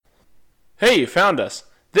Hey, you found us.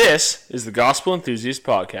 This is the Gospel Enthusiast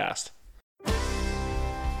Podcast.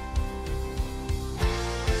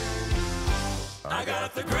 I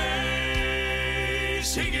got the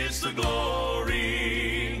grace, he gets the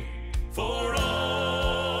glory for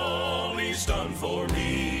all he's done for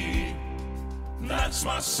me. That's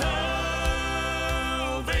my salvation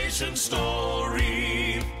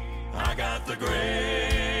story. I got the grace,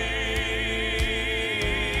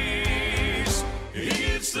 he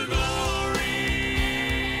gets the glory.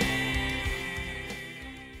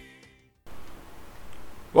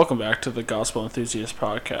 Welcome back to the Gospel Enthusiast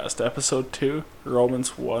Podcast, Episode 2,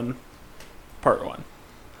 Romans 1, Part 1.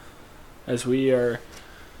 As we are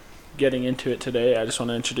getting into it today, I just want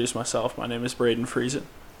to introduce myself. My name is Braden Friesen.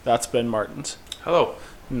 That's Ben Martins. Hello.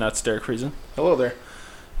 And that's Derek Friesen. Hello there.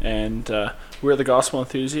 And we're the Gospel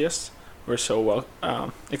Enthusiasts. We're so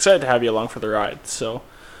excited to have you along for the ride. So,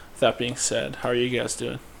 with that being said, how are you guys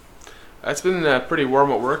doing? It's been pretty warm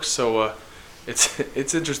at work, so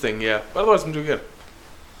it's interesting, yeah. But otherwise, I'm doing good.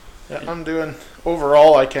 Yeah, I'm doing,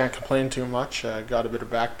 overall, I can't complain too much. I got a bit of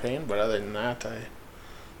back pain, but other than that, I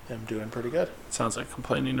am doing pretty good. Sounds like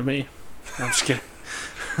complaining to me. I'm just kidding.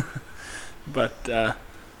 But,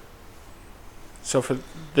 so for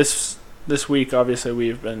this week, obviously,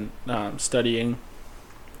 we've been studying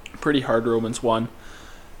pretty hard Romans 1,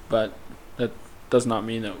 but that does not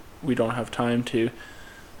mean that we don't have time to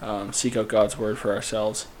seek out God's Word for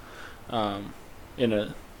ourselves in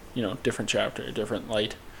a different chapter, a different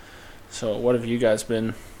light. So what have you guys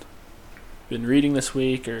been reading this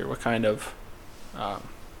week, or what kind of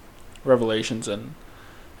revelations and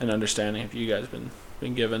understanding have you guys been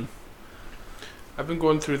given? I've been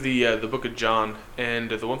going through the book of John, and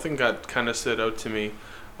the one thing that kind of stood out to me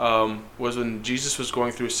was when Jesus was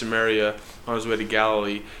going through Samaria on his way to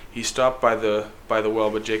Galilee. He stopped by the well,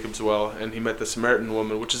 by Jacob's well, and he met the Samaritan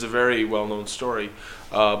woman, which is a very well-known story.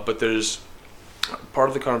 But there's part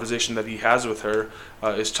of the conversation that he has with her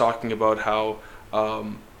is talking about how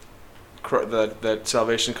that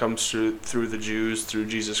salvation comes through the Jews, through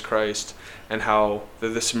Jesus Christ, and how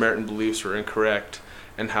the Samaritan beliefs were incorrect,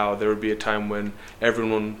 and how there would be a time when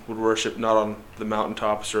everyone would worship not on the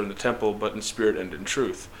mountaintops or in the temple, but in spirit and in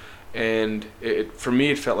truth. And for me,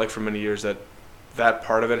 it felt like for many years that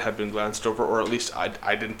part of it had been glanced over, or at least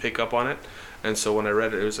I didn't pick up on it. And so when I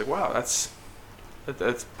read it, it was like, wow, that's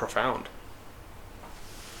profound.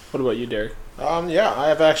 What about you, Derek? Yeah, I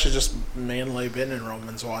have actually just mainly been in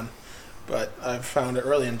Romans 1, but I've found it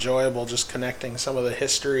really enjoyable just connecting some of the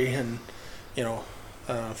history and,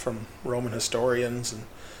 from Roman historians and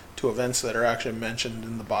to events that are actually mentioned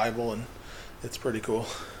in the Bible, and it's pretty cool.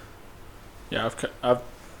 Yeah, I've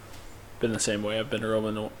been the same way. I've been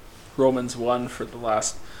in Romans 1 for the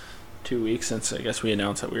last 2 weeks since I guess we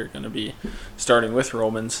announced that we were going to be starting with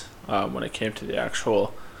Romans when it came to the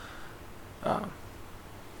actual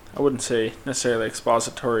I wouldn't say necessarily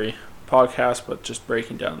expository podcast, but just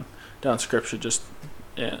breaking down scripture just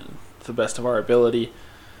to the best of our ability,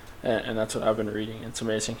 and that's what I've been reading. It's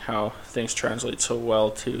amazing how things translate so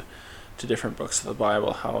well to different books of the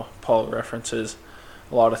Bible, how Paul references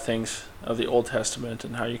a lot of things of the Old Testament,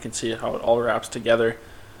 and how you can see how it all wraps together,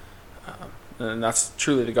 and that's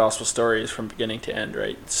truly the gospel story, is from beginning to end,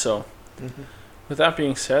 right? So with that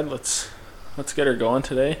being said, let's get her going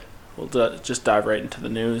today. We'll just dive right into the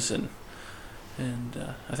news, and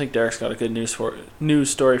I think Derek's got a good news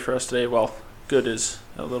story for us today. Well, good is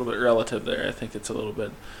a little bit relative there. I think it's a little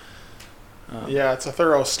bit. Yeah, it's a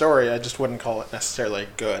thorough story. I just wouldn't call it necessarily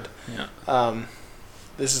good. Yeah.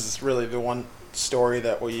 This is really the one story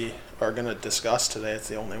that we are going to discuss today. It's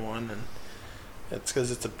the only one, and it's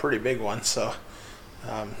because it's a pretty big one. So,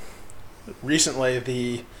 recently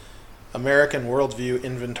the American Worldview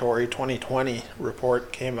Inventory 2020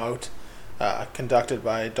 report came out, conducted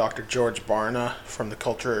by Dr. George Barna from the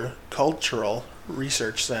Cultural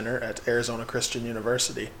Research Center at Arizona Christian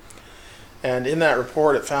University. And in that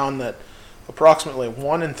report, it found that approximately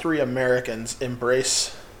 1 in 3 Americans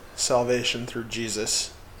embrace salvation through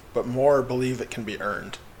Jesus, but more believe it can be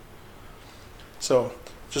earned. So,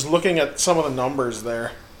 just looking at some of the numbers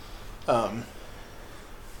there,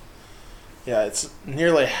 it's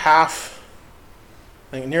nearly half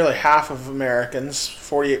of Americans,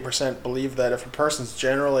 48%, believe that if a person's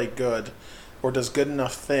generally good or does good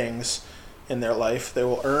enough things in their life, they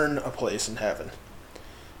will earn a place in heaven.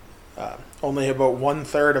 Only about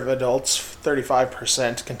 1/3 of adults,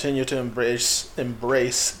 35%, continue to embrace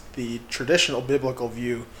the traditional biblical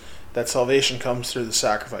view that salvation comes through the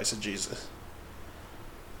sacrifice of Jesus.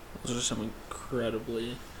 Those are some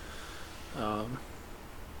incredibly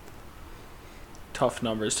tough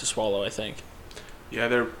numbers to swallow, I think.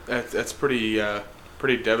 Yeah, that's pretty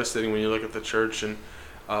devastating when you look at the church and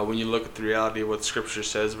when you look at the reality of what Scripture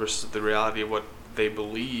says versus the reality of what they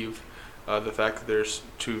believe. The fact that there's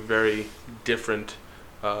two very different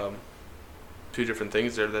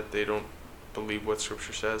things there, that they don't believe what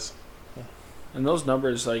Scripture says. And those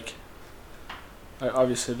numbers, like,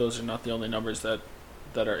 obviously those are not the only numbers that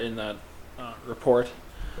are in that report.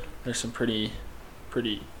 There's some pretty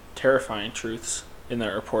terrifying truths in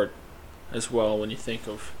that report as well, when you think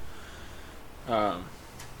of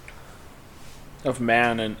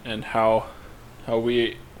man and how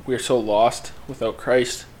we're so lost without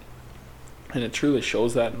Christ, and it truly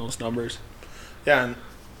shows that in those numbers. Yeah, and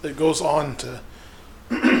it goes on to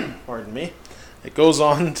pardon me. It goes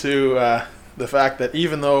on to the fact that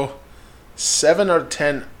even though 7 out of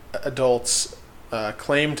 10 adults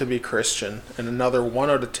claim to be Christian, and another 1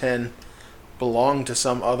 out of 10 belong to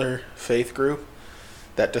some other faith group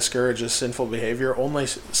that discourages sinful behavior, only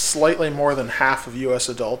slightly more than half of U.S.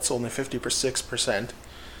 adults, only 56%,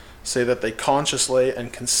 say that they consciously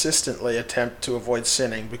and consistently attempt to avoid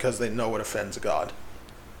sinning because they know it offends God.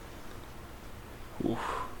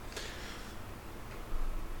 Oof.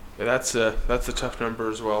 Yeah, that's a tough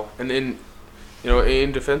number as well. And in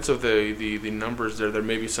defense of the numbers there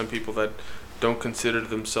may be some people that don't consider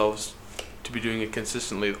themselves to be doing it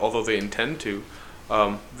consistently, although they intend to.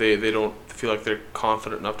 They don't feel like they're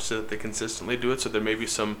confident enough to say that they consistently do it. So there may be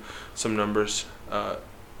some numbers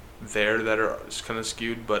there that are kind of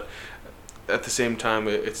skewed, but at the same time,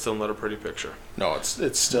 it's still not a pretty picture. No,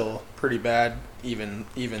 it's still pretty bad,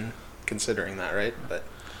 even considering that, right? But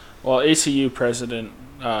Well, ACU President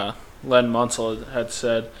Len Munsell had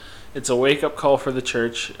said, "It's a wake-up call for the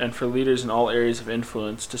church and for leaders in all areas of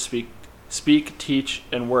influence to speak, teach,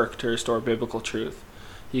 and work to restore biblical truth."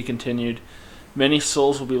 He continued, "Many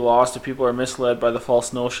souls will be lost if people are misled by the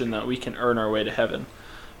false notion that we can earn our way to heaven,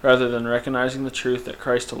 rather than recognizing the truth that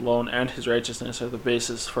Christ alone and his righteousness are the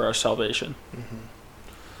basis for our salvation."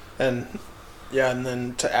 And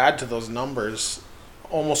then to add to those numbers,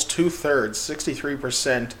 almost 2/3,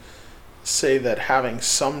 63%, say that having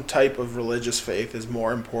some type of religious faith is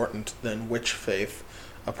more important than which faith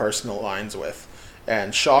a person aligns with.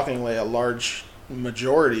 And shockingly, a large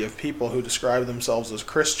majority of people who describe themselves as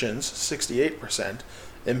Christians, 68%,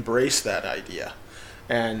 embrace that idea.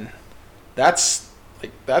 And that's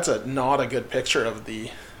not a good picture of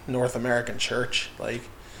the North American church.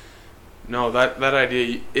 No, that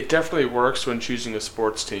idea, it definitely works when choosing a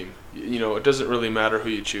sports team. It doesn't really matter who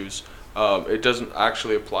you choose. It doesn't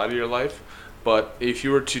actually apply to your life. But if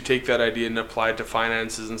you were to take that idea and apply it to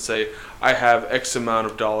finances and say, I have X amount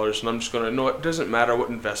of dollars and I'm just going to, no, it doesn't matter what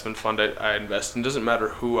investment fund I invest in, it doesn't matter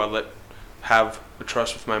who I let have a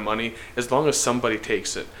trust with my money, as long as somebody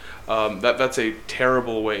takes it. That's a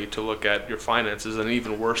terrible way to look at your finances, and an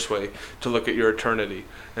even worse way to look at your eternity.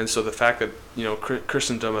 And so the fact that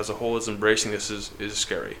Christendom as a whole is embracing this is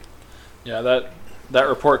scary. Yeah, that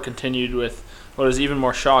report continued with, what is even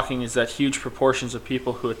more shocking is that huge proportions of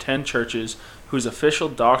people who attend churches whose official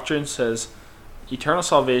doctrine says eternal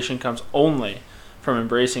salvation comes only from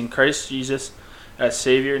embracing Christ Jesus as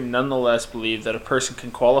Savior nonetheless believe that a person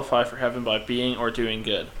can qualify for heaven by being or doing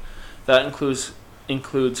good. That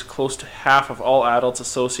includes close to half of all adults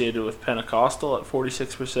associated with Pentecostal at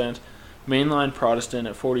 46%, mainline Protestant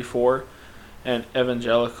at 44%, and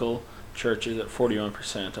evangelical churches at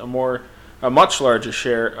 41%. A much larger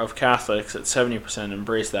share of Catholics at 70%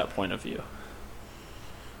 embrace that point of view.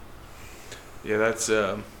 Yeah, that's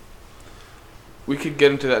we could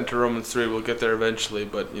get into Romans 3. We'll get there eventually,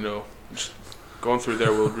 but just going through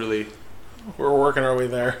there will really. We're working our way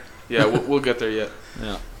there. Yeah, we'll get there yet.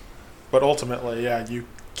 Yeah. But ultimately, you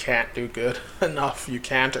can't do good enough. You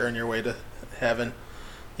can't earn your way to heaven.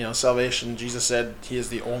 Salvation, Jesus said he is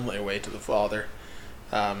the only way to the Father.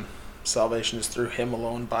 Salvation is through him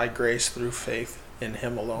alone, by grace, through faith in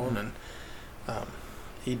him alone. And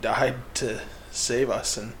he died to save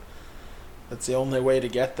us, and that's the only way to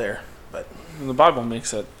get there. But the Bible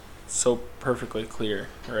makes that so perfectly clear,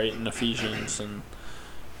 right? In Ephesians and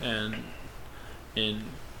in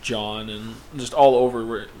John and just all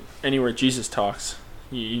over, anywhere Jesus talks,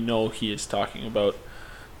 he is talking about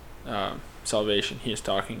salvation. He is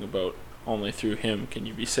talking about only through him can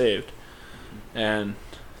you be saved. And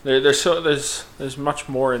there's much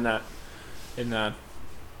more in that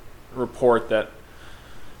report that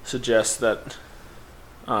suggests that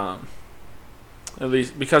at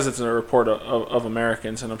least because it's a report of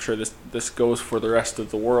Americans, and I'm sure this goes for the rest of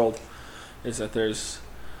the world, is that there's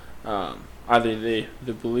either they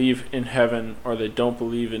believe in heaven or they don't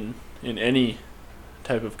believe in any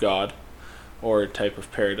type of God or type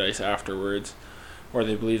of paradise afterwards. or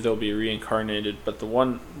they believe they'll be reincarnated. But the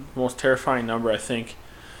one most terrifying number, I think,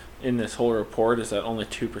 in this whole report is that only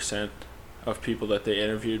 2% of people that they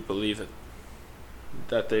interviewed believe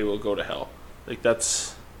that they will go to hell. Like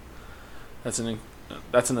that's an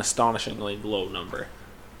astonishingly low number.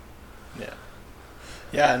 Yeah.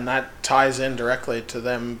 Yeah, and that ties in directly to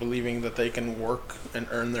them believing that they can work and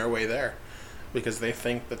earn their way there because they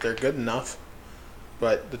think that they're good enough.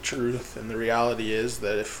 But the truth and the reality is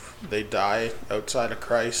that if they die outside of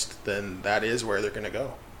Christ, then that is where they're going to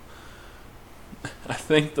go. I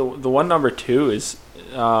think the one number 2 is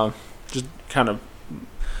just kind of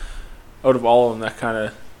out of all of them that kind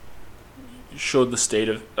of showed the state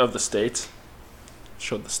of the states.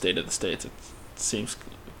 Showed the state of the states. It seems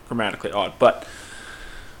grammatically odd, but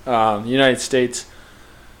the United States,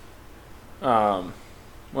 when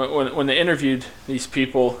they interviewed these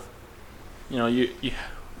people,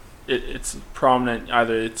 it's prominent.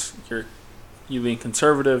 Either you lean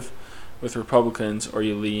conservative with Republicans, or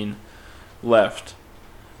you lean left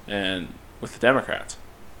and with the Democrats.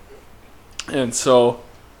 And so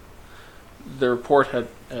the report had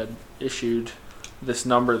issued this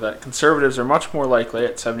number that conservatives are much more likely,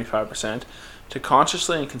 at 75%, to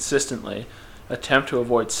consciously and consistently attempt to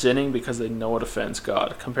avoid sinning because they know it offends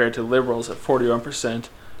God, compared to liberals at 41%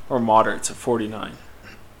 or moderates at 49%.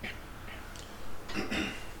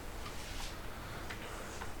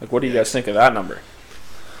 Like, what do you guys think of that number?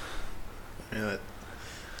 Yeah, it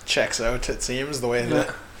checks out, it seems, the way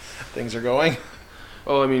that things are going.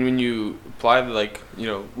 Well, I mean, when you apply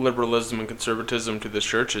liberalism and conservatism to the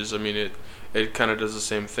churches, I mean, it kind of does the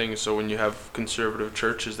same thing. So when you have conservative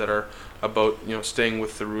churches that are about staying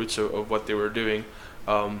with the roots of what they were doing,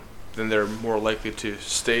 then they're more likely to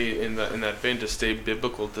stay in that vein, to stay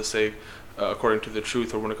biblical, to stay according to the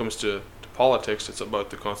truth. Or when it comes to politics, it's about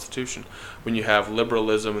the Constitution. When you have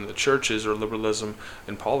liberalism in the churches or liberalism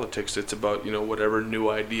in politics, it's about whatever new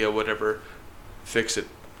idea, whatever fix-it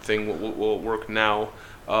thing will work now,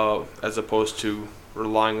 as opposed to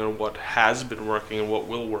relying on what has been working and what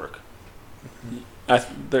will work. I've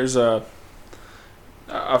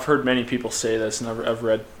heard many people say this, and I've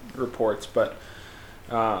read reports, but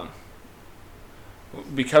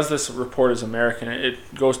because this report is American, it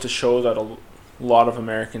goes to show that a lot of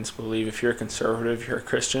Americans believe if you're a conservative, you're a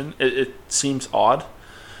Christian. It seems odd,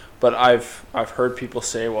 but I've heard people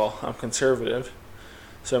say, well, I'm conservative,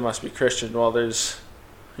 so I must be Christian. Well, there's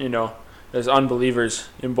unbelievers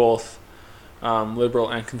in both liberal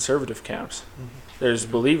and conservative camps. Mm-hmm. There's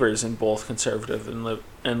believers in both conservative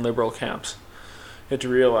and liberal camps. You have to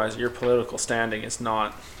realize your political standing is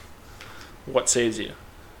not what saves you.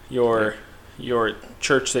 Your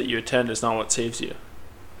church that you attend is not what saves you.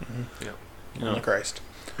 Mm-hmm. Yeah. Christ.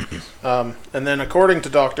 And then according to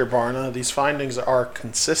Dr. Barna, these findings are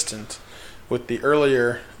consistent with the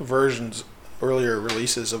earlier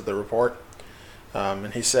releases of the report.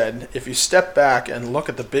 And he said, if you step back and look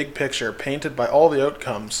at the big picture painted by all the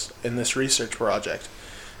outcomes in this research project,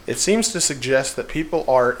 it seems to suggest that people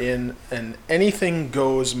are in an anything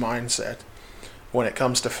goes mindset when it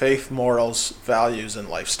comes to faith, morals, values, and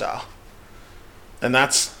lifestyle. And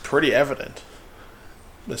that's pretty evident,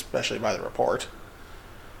 especially by the report.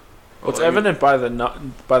 Well, it's evident by the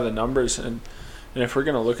numbers, and if we're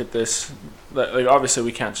going to look at this, like obviously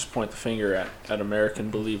we can't just point the finger at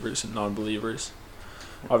American believers and non-believers.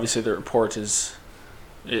 Obviously the report is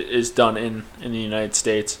done in the United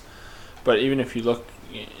States, but even if you look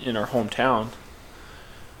in our hometown,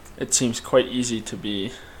 it seems quite easy to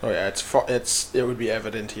be. Oh yeah, it would be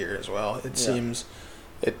evident here as well. It seems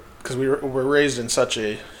because we're raised in such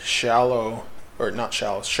a sheltered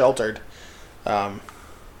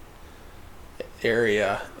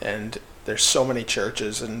area, and there's so many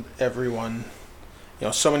churches, and everyone,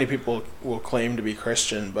 so many people will claim to be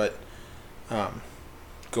Christian, but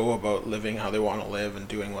go about living how they want to live and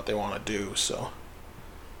doing what they want to do. So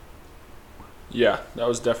yeah, that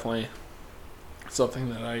was definitely something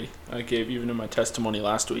that I gave even in my testimony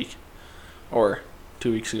last week or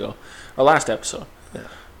 2 weeks ago, our last episode. Yeah,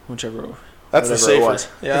 whichever. That's the safer.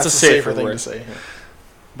 Yeah, it's a safer thing word to say. Yeah.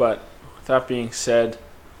 But with that being said,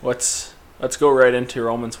 let's go right into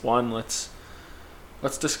Romans 1. Let's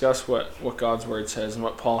discuss what God's word says and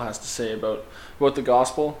what Paul has to say about the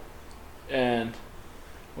gospel. And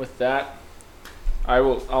with that,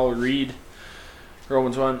 I'll read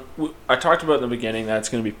Romans 1. I talked about in the beginning that it's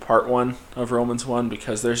going to be part 1 of Romans 1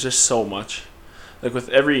 because there's just so much. Like with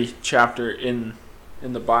every chapter in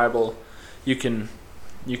the Bible, you can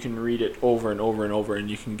read it over and over and over, and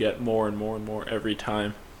you can get more and more and more every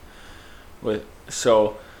time. We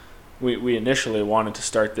initially wanted to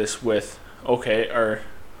start this with, okay,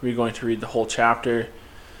 we going to read the whole chapter,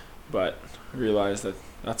 but I realized that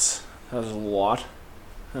that was a lot.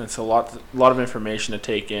 And it's a lot of information to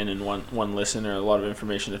take in one listen, or a lot of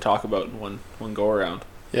information to talk about in one go around.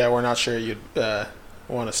 Yeah, we're not sure you'd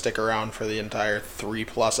want to stick around for the entire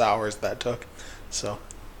 3+ hours that took. So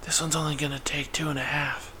this one's only gonna take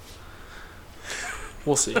 2.5.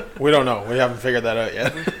 We'll see. we don't know. We haven't figured that out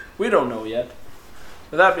yet. We don't know yet.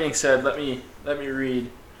 With that being said, let me read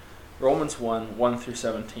Romans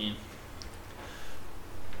 1:1-17.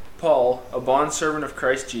 Paul, a bondservant of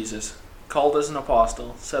Christ Jesus, called as an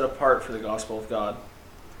apostle, set apart for the gospel of God,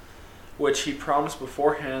 which he promised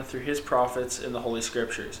beforehand through his prophets in the Holy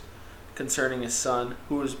Scriptures, concerning his Son,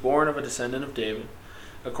 who was born of a descendant of David,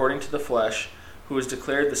 according to the flesh, who was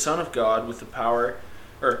declared the Son of God with the power,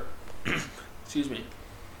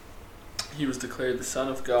 he was declared the Son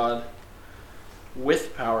of God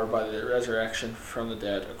with power by the resurrection from the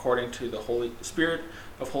dead, according to the Holy Spirit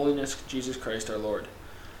of holiness, Jesus Christ our Lord,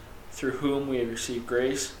 through whom we have received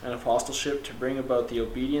grace and apostleship to bring about the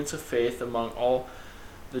obedience of faith among all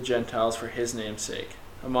the Gentiles for his name's sake,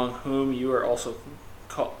 among whom you are also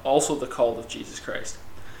the called of Jesus Christ.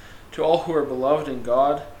 To all who are beloved of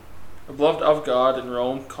God in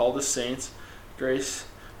Rome, called as saints, grace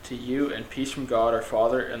to you and peace from God our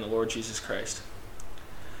Father and the Lord Jesus Christ.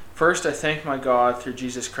 First, I thank my God through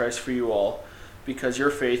Jesus Christ for you all, because your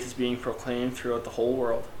faith is being proclaimed throughout the whole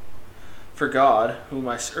world. For God, whom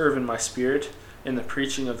I serve in my spirit in the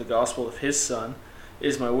preaching of the gospel of his Son,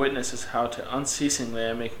 is my witness as how to unceasingly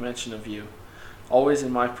I make mention of you, always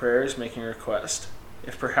in my prayers making request,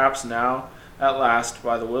 if perhaps now, at last,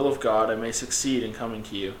 by the will of God, I may succeed in coming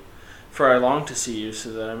to you. For I long to see you,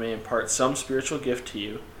 so that I may impart some spiritual gift to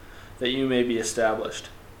you, that you may be established.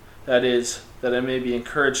 That is, that I may be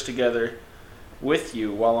encouraged together with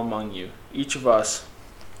you while among you, each of us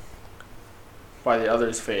by the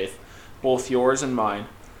other's faith, both yours and mine.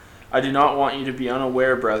 I do not want you to be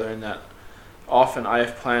unaware, brethren, that often I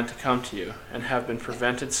have planned to come to you, and have been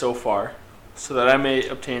prevented so far, so that I may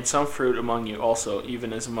obtain some fruit among you also,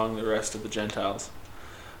 even as among the rest of the Gentiles.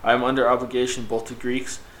 I am under obligation both to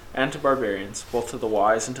Greeks and to barbarians, both to the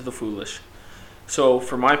wise and to the foolish. So,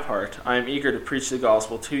 for my part, I am eager to preach the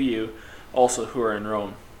gospel to you also who are in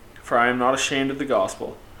Rome. For I am not ashamed of the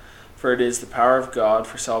gospel, for it is the power of God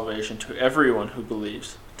for salvation to everyone who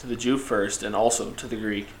believes, to the Jew first, and also to the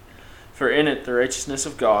Greek. For in it the righteousness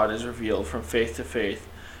of God is revealed from faith to faith,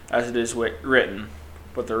 as it is written,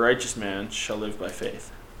 but the righteous man shall live by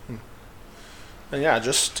faith. And yeah,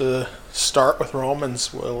 just to start with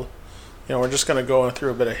Romans, we're just going to go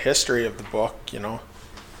through a bit of history of the book.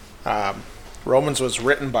 Romans was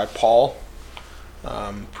written by Paul.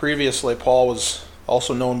 Previously, Paul was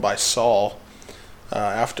also known by Saul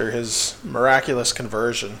after his miraculous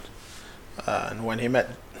conversion. And when he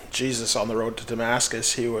met Jesus on the road to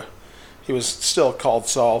Damascus, he was still called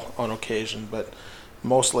Saul on occasion, but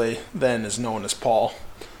mostly then is known as Paul.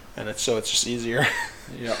 And it's just easier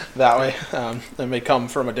that way. It may come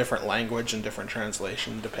from a different language and different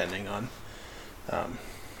translation depending on.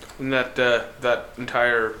 And that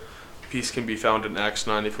entire piece can be found in Acts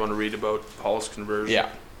 9 if you want to read about Paul's conversion. Yeah.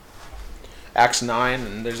 Acts 9,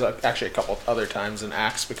 and there's actually a couple other times in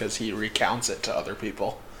Acts because he recounts it to other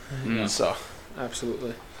people. Yeah. So,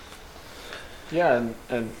 absolutely. Yeah,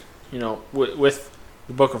 and with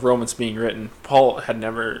the book of Romans being written, Paul had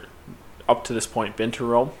never, up to this point, been to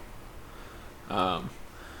Rome.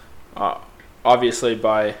 Obviously,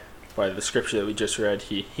 by the scripture that we just read,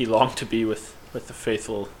 he longed to be with the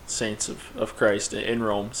faithful saints of Christ in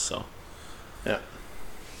Rome. So, yeah.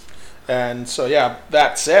 And so,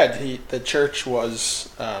 that said, the church was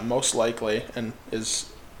most likely and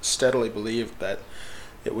is steadily believed that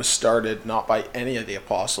it was started not by any of the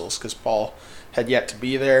apostles, because Paul had yet to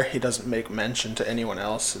be there. He doesn't make mention to anyone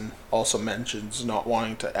else, and also mentions not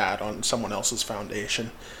wanting to add on someone else's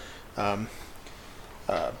foundation. But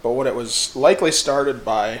what it was likely started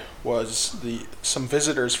by was some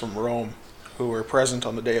visitors from Rome who were present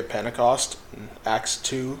on the day of Pentecost in Acts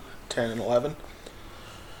 2, 10 and 11.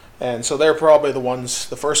 And so they're probably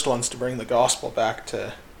the first ones to bring the gospel back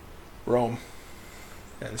to Rome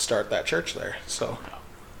and start that church there. So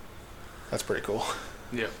that's pretty cool.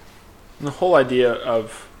 Yeah. And the whole idea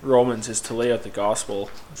of Romans is to lay out the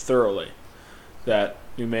gospel thoroughly, that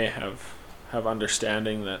you may have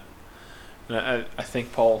understanding that. And I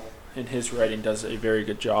think Paul, in his writing, does a very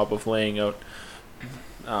good job of laying out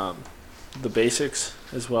the basics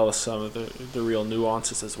as well as some of the real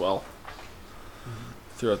nuances as well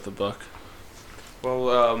throughout the book.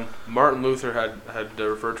 Well, Martin Luther had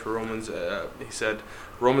referred to Romans. He said,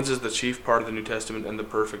 Romans is the chief part of the New Testament and the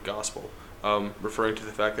perfect gospel. referring to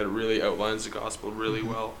the fact that it really outlines the gospel really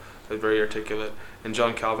well. It's very articulate. And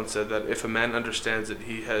John Calvin said that if a man understands it,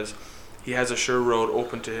 he has a sure road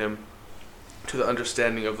open to him to the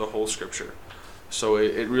understanding of the whole Scripture. So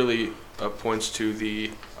it really points to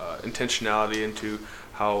the intentionality and to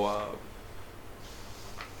how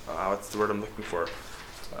what's the word I'm looking for?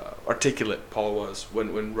 Articulate Paul was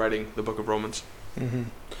when writing the book of Romans. Mm-hmm.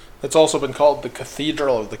 It's also been called the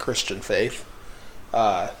Cathedral of the Christian Faith.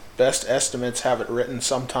 Best estimates have it written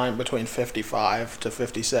sometime between 55 to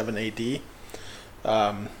 57 AD.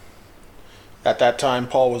 At that time,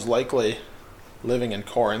 Paul was likely living in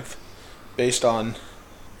Corinth, based on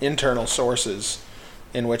internal sources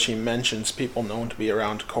in which he mentions people known to be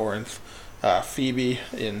around Corinth. Phoebe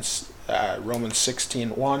in Romans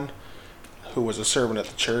 16:1, who was a servant at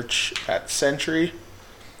the church at Century.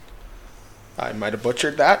 I might have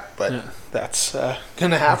butchered that, but that's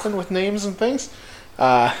going to happen with names and things.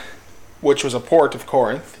 Which was a port of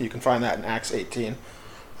Corinth. You can find that in Acts 18.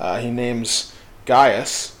 He names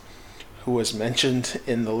Gaius, who was mentioned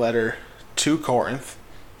in the letter to Corinth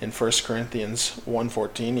in 1 Corinthians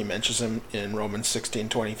 1:14. He mentions him in Romans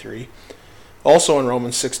 16:23. Also in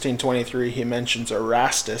Romans 16:23, he mentions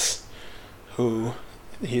Erastus, who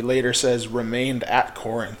he later says remained at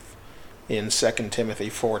Corinth in 2 Timothy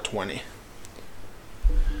 4:20.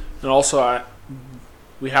 And also,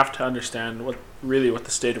 we have to understand what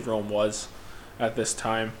the state of Rome was at this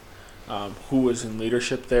time, who was in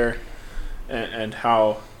leadership there, and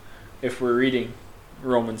how, if we're reading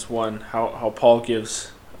Romans 1, how Paul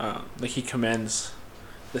gives, he commends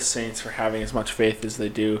the saints for having as much faith as they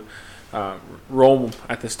do. Rome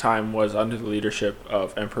at this time was under the leadership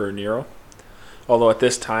of Emperor Nero, although at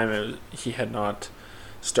this time he had not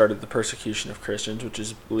started the persecution of Christians, which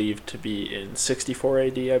is believed to be in 64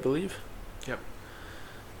 AD, I believe. Yep.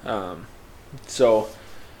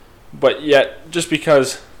 But yet, just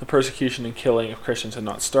because the persecution and killing of Christians had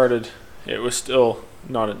not started, it was still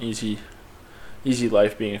not an easy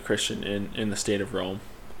life being a Christian in the state of Rome.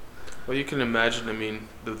 Well, you can imagine,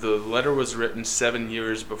 the letter was written 7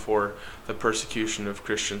 years before the persecution of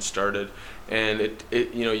Christians started, and it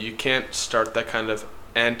you can't start that kind of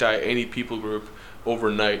anti-any people group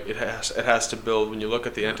overnight. It has to build. When you look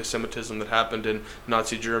at the anti-Semitism that happened in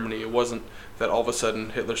Nazi Germany, it wasn't that all of a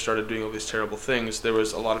sudden Hitler started doing all these terrible things. There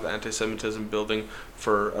was a lot of anti-Semitism building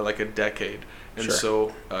for like a decade, and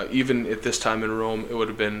so even at this time in Rome, it would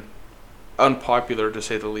have been unpopular, to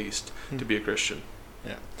say the least, to be a Christian.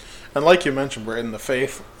 Yeah, and like you mentioned, Braden, the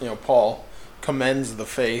faith. Paul commends the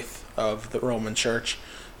faith of the Roman Church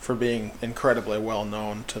for being incredibly well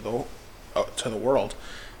known to the world.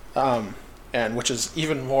 And which is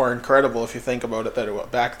even more incredible if you think about it,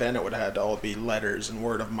 that back then it would have had to all be letters and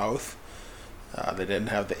word of mouth. They didn't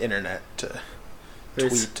have the internet to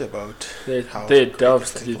tweet about how they had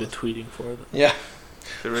doves to do the tweeting for them. Yeah.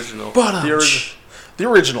 The original. The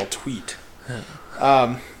original tweet.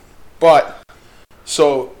 But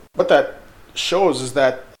what that shows is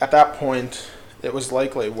that at that point it was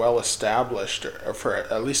likely well established, or for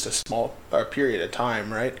at least a small period of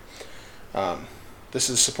time, right? This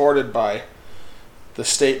is supported by the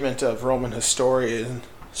statement of Roman historian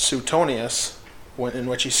Suetonius, in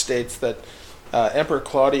which he states that Emperor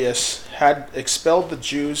Claudius had expelled the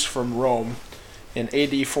Jews from Rome in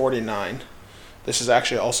AD 49. This is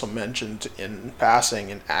actually also mentioned in passing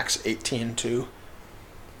in Acts 18:2.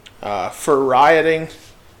 For rioting,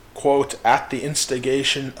 quote, at the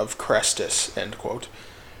instigation of Chrestus, end quote,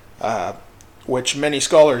 which many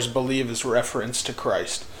scholars believe is reference to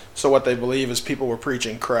Christ. So what they believe is people were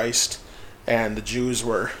preaching Christ, and the Jews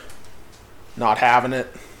were not having it,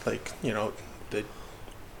 like, they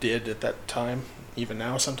did at that time, even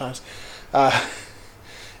now sometimes.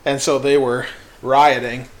 And so they were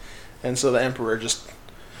rioting, and so the emperor just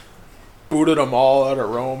booted them all out of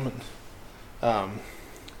Rome.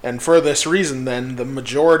 And for this reason, then, the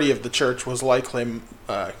majority of the church was likely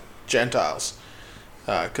Gentiles.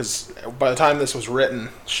 Because by the time this was written,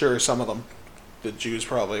 sure, some of them, the Jews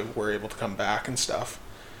probably were able to come back and stuff.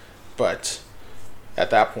 But at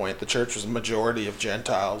that point, the church was a majority of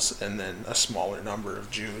Gentiles, and then a smaller number of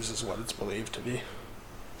Jews is what it's believed to be.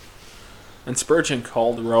 And Spurgeon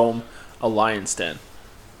called Rome a lion's den,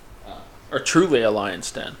 or truly a lion's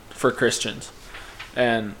den for Christians,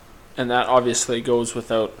 and that obviously goes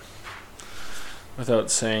without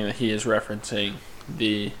saying that he is referencing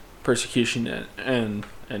the persecution and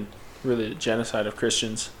really the genocide of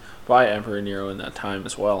Christians by Emperor Nero in that time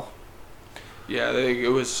as well. Yeah, it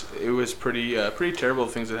was pretty terrible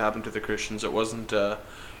things that happened to the Christians. It wasn't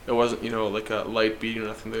like a light beating or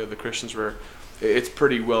nothing. The Christians were it's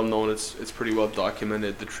pretty well known. It's pretty well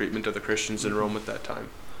documented, the treatment of the Christians in Rome at that time.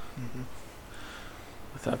 Mm-hmm.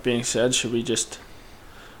 With that being said, should we just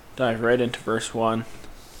dive right into verse 1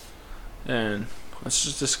 and let's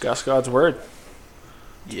just discuss God's word?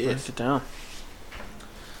 Yes. Break it down.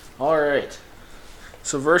 All right.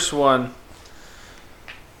 So verse 1,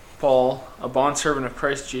 Paul, a bondservant of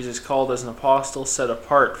Christ Jesus, called as an apostle, set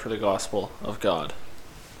apart for the gospel of God.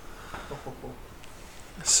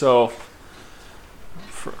 So,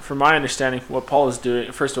 from my understanding, what Paul is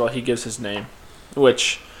doing, first of all, he gives his name,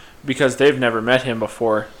 which, because they've never met him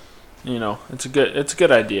before, it's a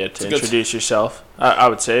good idea to introduce yourself. I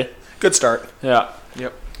would say. Good start. Yeah.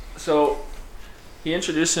 Yep. So, he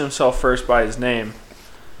introduced himself first by his name,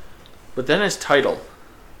 but then his title.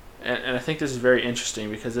 And I think this is very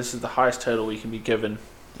interesting because this is the highest title we can be given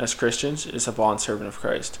as Christians, is a bondservant of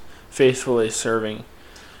Christ, faithfully serving,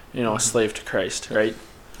 a slave to Christ, right?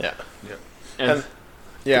 Yeah. And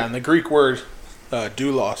and the Greek word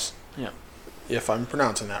doulos. Yeah. If I'm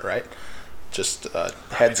pronouncing that right. Just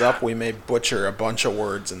heads up, we may butcher a bunch of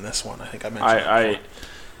words in this one. I think I mentioned that before.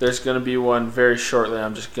 There's going to be one very shortly.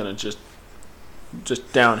 I'm just going to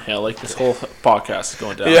just downhill, like this whole podcast is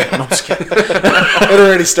going down. Yeah. No, I'm just kidding. It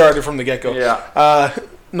already started from the get-go. Yeah.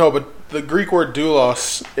 No, but the Greek word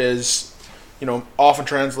doulos is, often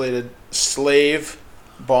translated slave,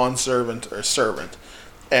 bondservant, or servant.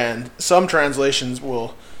 And some translations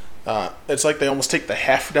will, it's like they almost take the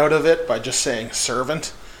heft out of it by just saying servant,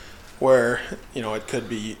 where, it could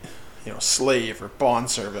be, slave or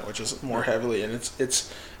bondservant, which is more heavily, and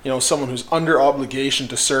it's someone who's under obligation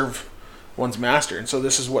to serve one's master. And so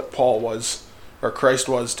this is what Paul was, or Christ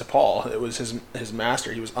was to Paul. It was his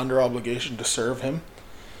master. He was under obligation to serve him.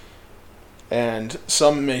 And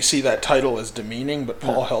some may see that title as demeaning, but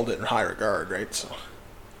Paul held it in high regard, right? So,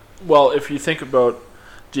 well, if you think about,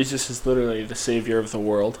 Jesus is literally the Savior of the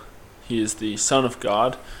world. He is the Son of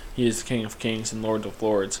God. He is the King of Kings and Lord of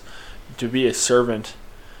Lords. To be a servant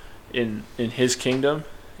in His kingdom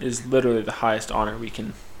is literally the highest honor we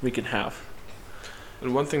can have.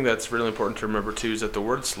 And one thing that's really important to remember too is that the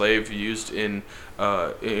word slave used in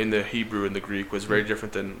the Hebrew and the Greek was very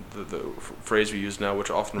different than the phrase we use now, which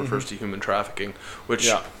often refers to human trafficking, which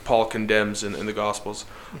Paul condemns in the Gospels.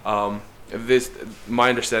 My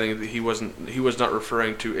understanding is that he was not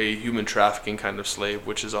referring to a human trafficking kind of slave,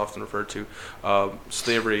 which is often referred to.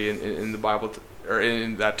 Slavery in the Bible or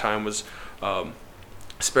in that time was,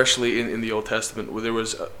 especially in the Old Testament, where it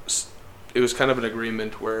was kind of an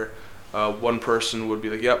agreement where one person would be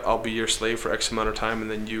like, "Yep, I'll be your slave for X amount of time,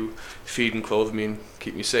 and then you feed and clothe me and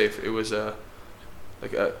keep me safe." It was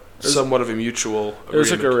somewhat of a mutual agreement. It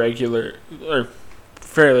was like a regular or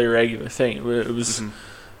fairly regular thing. It was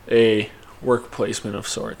a work placement of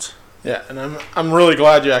sorts. Yeah, and I'm really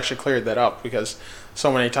glad you actually cleared that up, because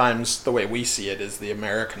so many times the way we see it is the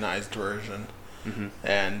Americanized version.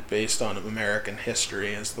 And based on American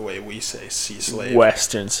history is the way we see slave.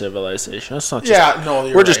 Western civilization. That's not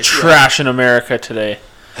just, we're just trashing America today.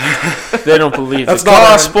 They don't believe That's the not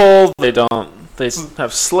gospel. They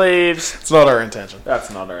have slaves. It's not our intention. That's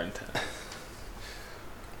not our intent.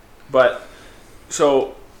 But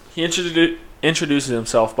so he introduces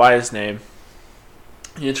himself by his name.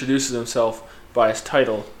 He introduces himself by his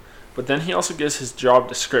title, but then he also gives his job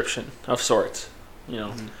description of sorts.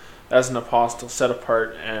 As an apostle, set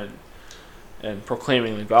apart and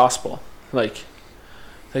proclaiming the gospel. Like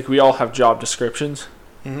we all have job descriptions.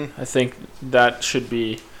 I think that should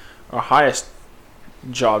be our highest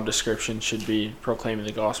job description, should be proclaiming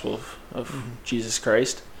the gospel of Jesus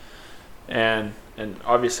Christ. And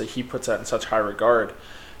obviously he puts that in such high regard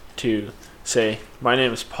to say, my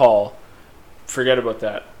name is Paul. Forget about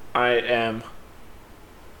that. I am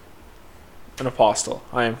an apostle.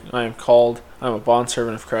 I am called. I'm a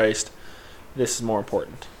bondservant of Christ. This is more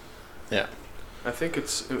important. Yeah. I think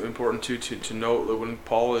it's important too to note that when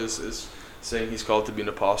Paul is saying he's called to be an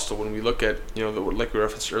apostle, when we look at like we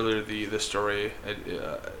referenced earlier the story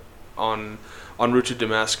on route to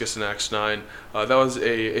Damascus in Acts 9, that was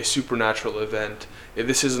a supernatural event.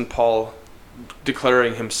 This isn't Paul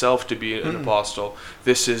declaring himself to be an apostle.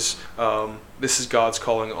 This is God's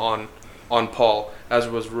calling on Paul, as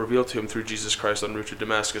was revealed to him through Jesus Christ on route to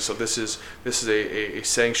Damascus. So this is a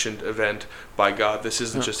sanctioned event by God. This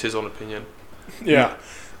isn't just his own opinion. Yeah.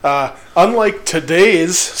 Unlike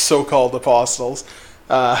today's so-called apostles,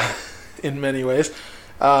 in many ways,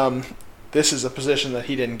 this is a position that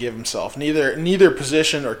he didn't give himself. Neither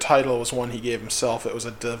position or title was one he gave himself. It was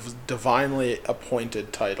a divinely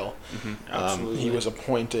appointed title. Absolutely. He was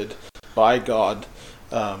appointed by God.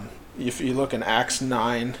 If you look in Acts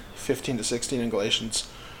 9:15-16 and Galatians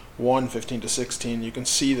 1:15-16, you can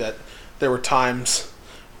see that there were times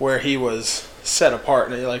where he was set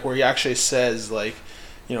apart, and like where he actually says, like,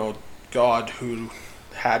 you know, God who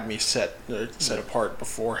had me set apart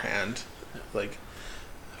beforehand, like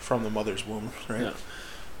from the mother's womb, right? Yeah.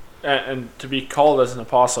 And to be called as an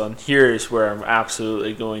apostle, and here's where I'm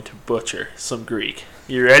absolutely going to butcher some Greek.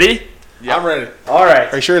 You ready? Yeah. I'm ready. All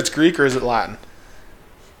right. Are you sure it's Greek or is it Latin?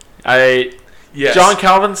 Yes. John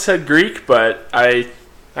Calvin said Greek, but All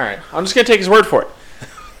right. I'm just going to take his word for it.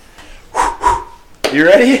 You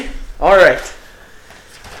ready? All right.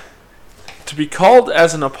 To be called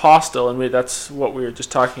as an apostle, and that's what we were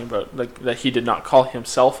just talking about, like that he did not call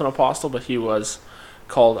himself an apostle, but he was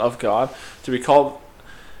called of God. To be called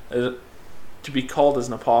as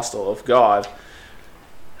an apostle of God.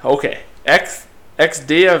 Okay. Ex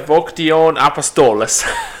dea vocation apostolis.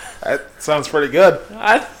 That sounds pretty good.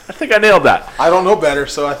 I think I nailed that. I don't know better,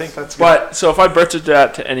 so I think that's good. But so if I butchered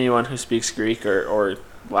that to anyone who speaks Greek or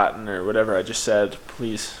Latin or whatever I just said,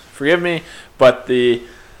 please forgive me. But the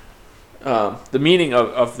meaning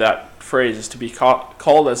of that phrase is to be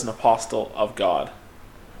called as an apostle of God.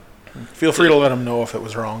 Feel free to let him know if it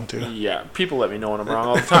was wrong too. Yeah, people let me know when I'm wrong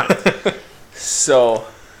all the time. So,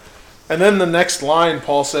 and then the next line,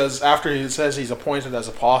 Paul says, after he says he's appointed as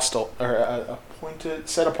apostle, or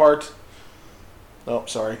set apart. Oh,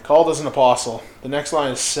 sorry, called as an apostle. The next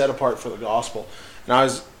line is set apart for the gospel. And I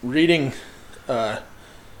was reading an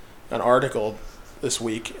article this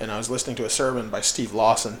week, and I was listening to a sermon by Steve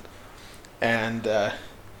Lawson, and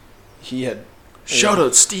he had shout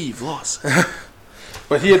out Steve Lawson.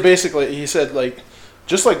 But he said, like,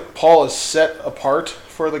 just like Paul is set apart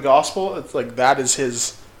for the gospel, it's like that is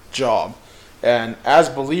his job. And as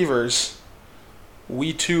believers,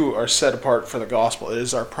 we too are set apart for the gospel. It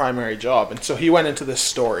is our primary job. And so he went into this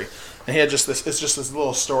story, and he had it's just this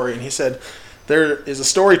little story, and he said, there is a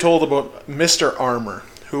story told about Mr. Armour,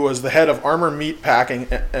 who was the head of Armour Meat Packing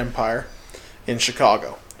Empire in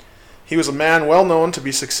Chicago. He was a man well known to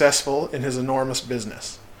be successful in his enormous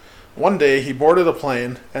business. One day he boarded a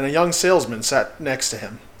plane, and a young salesman sat next to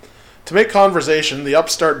him. To make conversation, the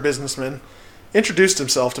upstart businessman introduced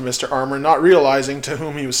himself to Mr. Armour, not realizing to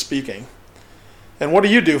whom he was speaking. "And what do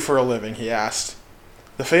you do for a living?" he asked.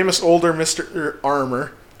 The famous older Mr.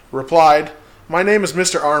 Armour replied, "My name is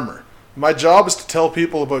Mr. Armour. My job is to tell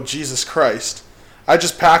people about Jesus Christ. I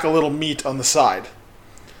just pack a little meat on the side."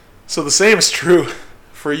 So the same is true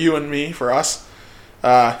for you and me, for us.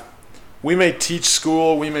 We may teach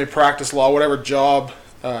school, we may practice law, whatever job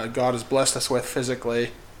God has blessed us with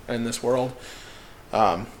physically in this world.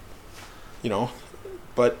 But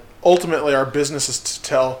ultimately our business is to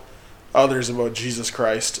tell others about Jesus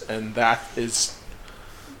Christ, and that is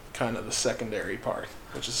kind of the secondary part,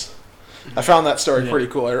 which is, I found that story pretty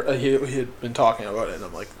cool. He had been talking about it, and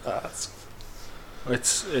I'm like,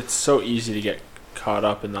 It's so easy to get caught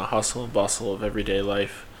up in the hustle and bustle of everyday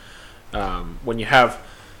life. When you have,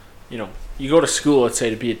 you go to school, let's say,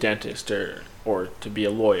 to be a dentist or to be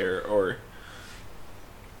a lawyer or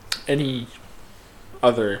any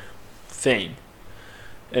other thing,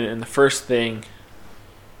 and the first thing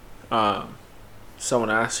someone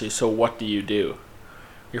asks you, so what do you do?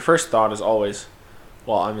 Your first thought is always,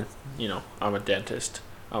 well, I'm a dentist,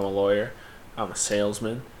 I'm a lawyer, I'm a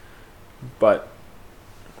salesman. But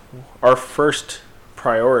our first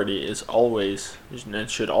priority is always, and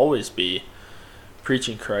should always be,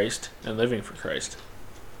 preaching Christ and living for Christ.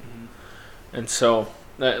 Mm-hmm. And so,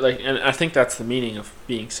 and I think that's the meaning of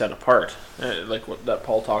being set apart, like what that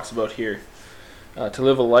Paul talks about here, to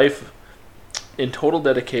live a life in total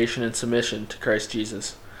dedication and submission to Christ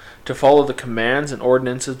Jesus, to follow the commands and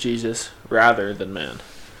ordinances of Jesus rather than man.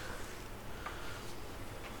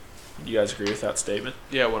 Do you guys agree with that statement?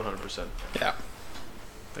 Yeah, 100%. yeah,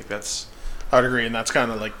 Like that's I would agree, and that's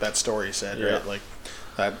kind of like that story said, Yeah. right? Like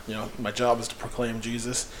that, my job is to proclaim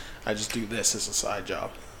Jesus. I just do this as a side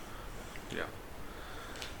job. yeah.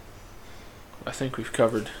 I think we've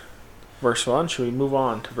covered verse 1. Should we move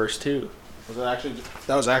on to verse 2? That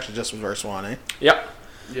was actually just verse 1, eh? Yep.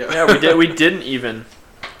 Yeah, we did. We didn't even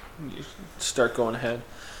start going ahead.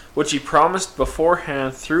 Which he promised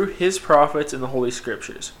beforehand through his prophets in the Holy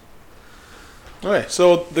Scriptures. Okay,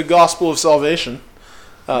 so the gospel of salvation,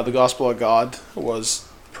 the gospel of God, was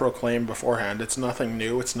proclaimed beforehand. It's nothing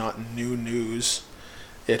new. It's not new news.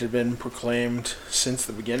 It had been proclaimed since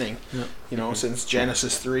the beginning. Yeah. Since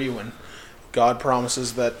Genesis 3, when God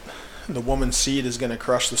promises that the woman's seed is going to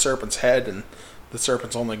crush the serpent's head and the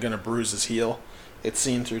serpent's only going to bruise his heel. It's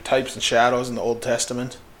seen through types and shadows in the Old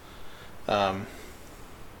Testament.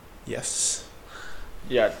 Yes.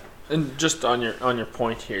 Yeah, and just on your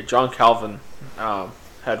point here, John Calvin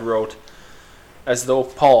had wrote, as though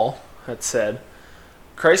Paul had said,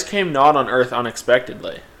 Christ came not on earth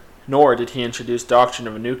unexpectedly, nor did he introduce doctrine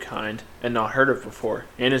of a new kind and not heard of before,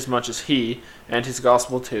 inasmuch as he, and his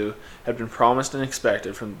gospel too, had been promised and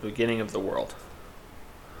expected from the beginning of the world.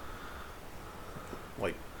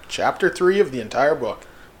 Like chapter 3 of the entire book.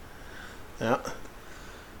 Yeah.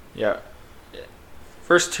 Yeah.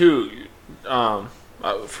 Verse 2, from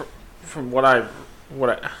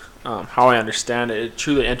how I understand it, it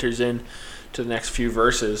truly enters in to the next few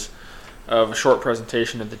verses of a short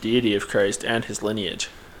presentation of the deity of Christ and his lineage.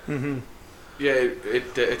 Mm-hmm. Yeah,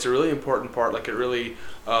 it's a really important part. Like it really,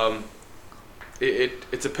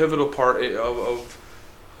 it's a pivotal part of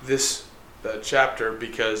this chapter,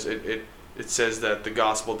 because it says that the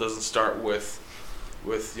gospel doesn't start with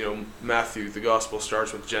Matthew. The gospel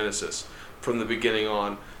starts with Genesis from the beginning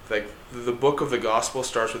on. Like the book of the gospel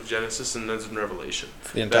starts with Genesis and ends in Revelation.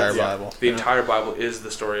 The entire Bible. The entire Bible is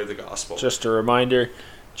the story of the gospel. Just a reminder,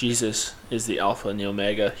 Jesus is the Alpha and the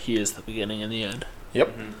Omega. He is the beginning and the end. Yep.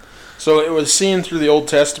 Mm-hmm. So it was seen through the Old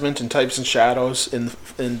Testament in types and shadows. In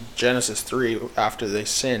Genesis 3, after they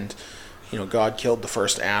sinned, God killed the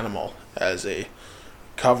first animal as a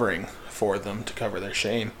covering for them to cover their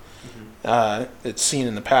shame. Mm-hmm. It's seen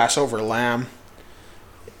in the Passover lamb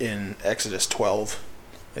in Exodus 12.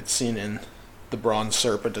 It's seen in the bronze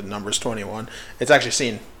serpent in Numbers 21. It's actually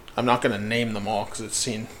seen, I'm not going to name them all because it's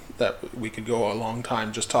seen that we could go a long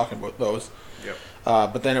time just talking about those. Yep.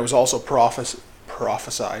 But then it was also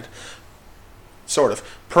prophesied, sort of,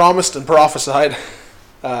 promised and prophesied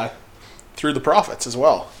through the prophets as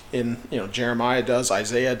well. In Jeremiah does,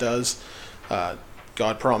 Isaiah does,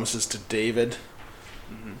 God promises to David.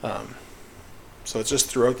 Mm-hmm. So it's just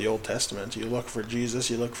throughout the Old Testament. You look for Jesus,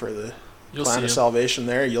 you look for the plan of salvation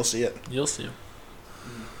there, you'll see it. You'll see him.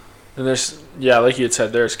 And there's, like you had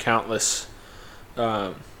said, there's countless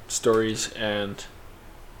stories and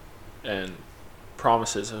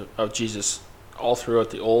promises of Jesus all throughout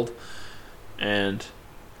the Old, and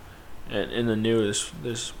in the New,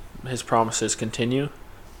 there's his promises continue,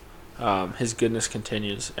 his goodness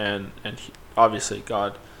continues, and obviously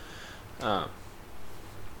God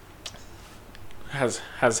has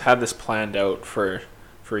had this planned out for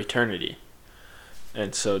eternity,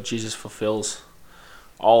 and so Jesus fulfills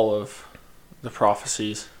all of the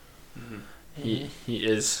prophecies. Mm-hmm. He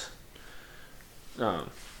is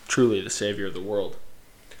truly the Savior of the world.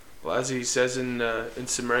 Well, as he says in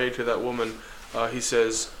Samaria to that woman, he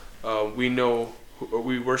says, we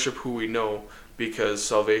worship who we know, because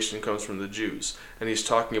salvation comes from the Jews. And he's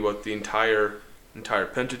talking about the entire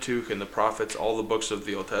Pentateuch and the prophets, all the books of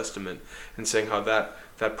the Old Testament, and saying how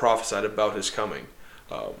that prophesied about his coming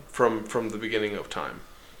from the beginning of time.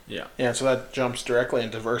 Yeah. So that jumps directly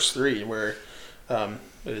into verse 3, where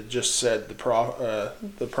it just said it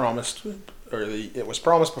was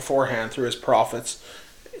promised beforehand through his prophets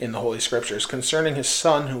in the Holy Scriptures concerning his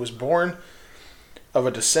Son, who was born of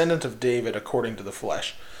a descendant of David according to the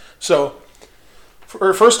flesh. So,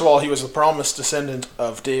 first of all, he was the promised descendant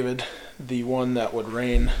of David, the one that would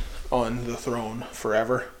reign on the throne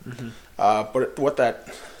forever. Mm-hmm. But what that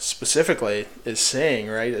specifically is saying,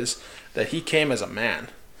 right, is that he came as a man.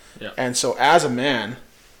 Yeah. And so as a man,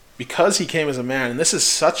 because he came as a man, and this is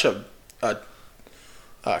such a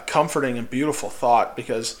comforting and beautiful thought,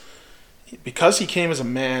 because he came as a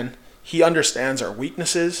man, he understands our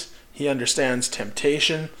weaknesses, he understands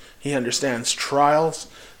temptation, he understands trials.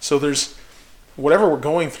 So there's, whatever we're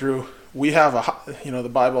going through, we have the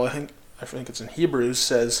Bible, I think it's in Hebrews,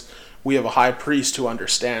 says we have a high priest who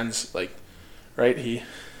understands, right? He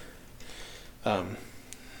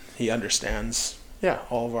understands,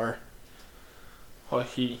 all of our. Well,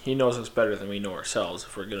 he knows us better than we know ourselves,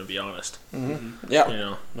 if we're going to be honest. Mm-hmm.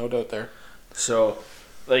 Yeah, no doubt there. So,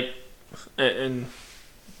 and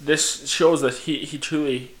this shows that he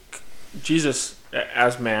truly, Jesus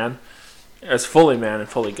as man, as fully man and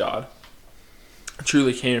fully God,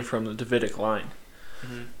 truly came from the Davidic line.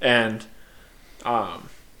 Mm-hmm. And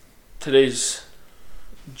today's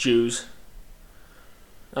Jews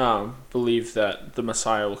believe that the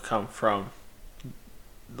Messiah will come from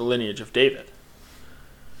the lineage of David.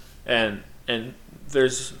 And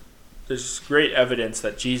there's great evidence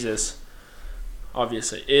that Jesus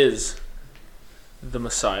obviously is the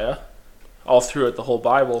Messiah all throughout the whole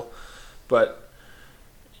Bible, but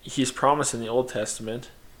he's promised in the Old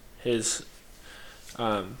Testament. His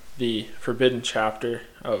the forbidden chapter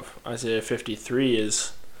of Isaiah 53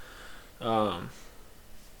 is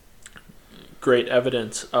great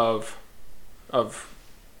evidence of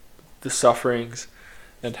the sufferings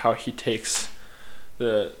and how he takes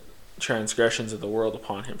the transgressions of the world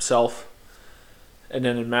upon himself, And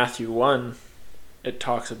then in Matthew 1, it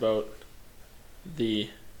talks about the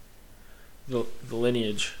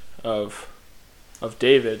lineage of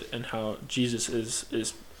David and how Jesus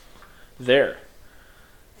is there.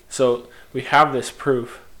 So we have this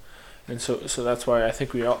proof, and so that's why I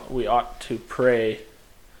think we ought to pray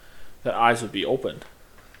that eyes would be opened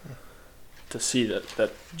to see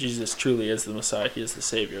that Jesus truly is the Messiah. He is the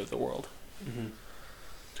Savior of the world. Mm-hmm.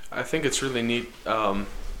 I think it's really neat.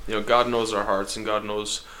 God knows our hearts, and God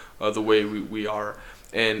knows the way we are.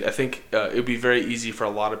 And I think it would be very easy for a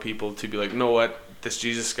lot of people to be like, you know what, this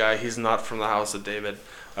Jesus guy, he's not from the house of David,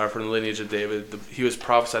 or from the lineage of David. He was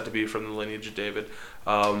prophesied to be from the lineage of David.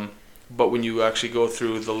 But when you actually go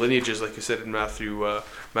through the lineages, like you said in Matthew 1,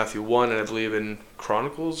 and I believe in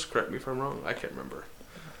Chronicles, correct me if I'm wrong, I can't remember.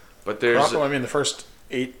 But there's... the first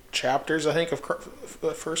 8 chapters, I think, of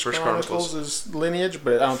First Chronicles is lineage,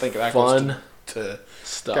 but I don't think that goes to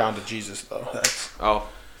stuff down to Jesus, though. That's... Oh,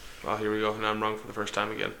 well, here we go. Now I'm wrong for the first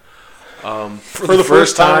time again. For the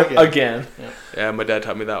first time again. Yeah, my dad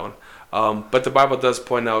taught me that one. But the Bible does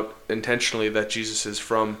point out intentionally that Jesus is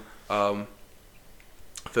from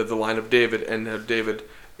the line of David, and that David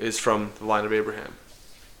is from the line of Abraham.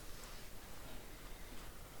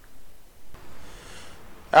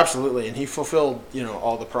 Absolutely, and he fulfilled,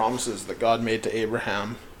 all the promises that God made to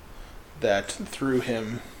Abraham, that through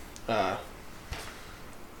him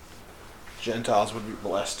Gentiles would be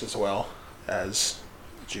blessed as well as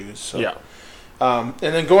Jews. So. Yeah. And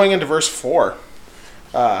then going into verse 4,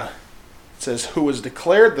 it says, "Who was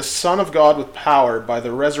declared the Son of God with power by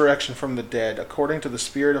the resurrection from the dead, according to the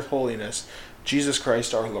Spirit of holiness, Jesus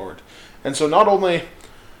Christ our Lord." And so not only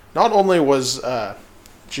was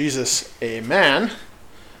Jesus a man,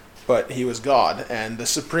 but he was God. And the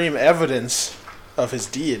supreme evidence of his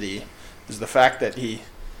deity is the fact that he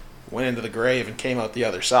went into the grave and came out the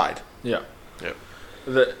other side. Yeah. Yep.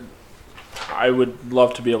 I would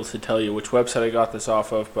love to be able to tell you which website I got this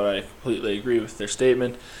off of, but I completely agree with their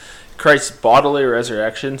statement. Christ's bodily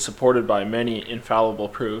resurrection, supported by many infallible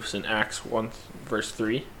proofs in Acts 1 verse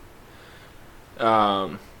 3,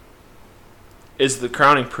 is the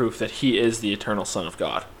crowning proof that he is the eternal Son of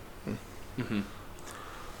God. Mm-hmm.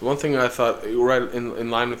 One thing I thought, right in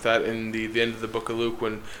line with that, in the end of the book of Luke,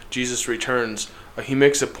 when Jesus returns, he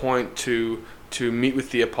makes a point to meet with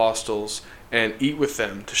the apostles and eat with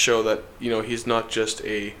them, to show that he's not just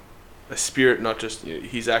a spirit, not just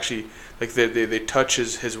he's actually like they touch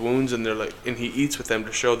his wounds, and they're like, and he eats with them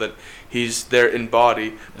to show that he's there in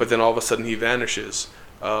body, but then all of a sudden he vanishes,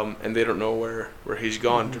 and they don't know where he's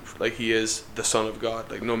gone. Mm-hmm. Like, he is the Son of God.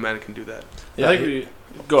 Like, no man can do that. Yeah,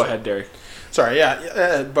 go ahead, Derek. Sorry,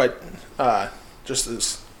 but just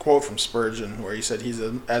this quote from Spurgeon where he said he's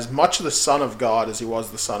as much the Son of God as he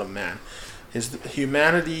was the Son of Man. His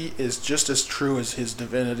humanity is just as true as his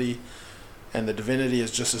divinity, and the divinity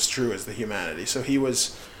is just as true as the humanity. So he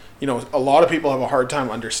was, a lot of people have a hard time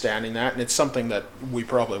understanding that, and it's something that we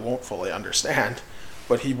probably won't fully understand,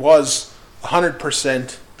 but he was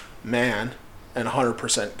 100% man and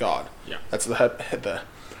 100% God. Yeah. That's the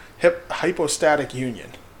hypostatic union.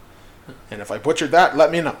 And if I butchered that,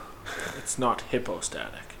 let me know. It's not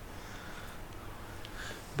hypostatic.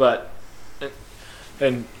 But,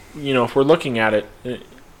 and if we're looking at it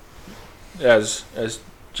as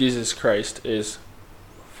Jesus Christ is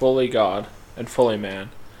fully God and fully man,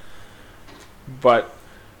 but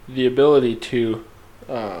the ability to,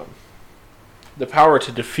 the power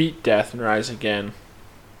to defeat death and rise again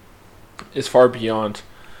is far beyond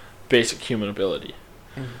basic human ability.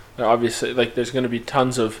 Mm-hmm. Obviously, there's going to be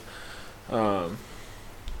tons of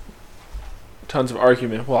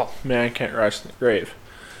argument. Well, man can't rise from the grave,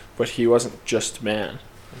 but he wasn't just man.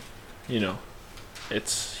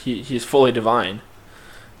 He's fully divine.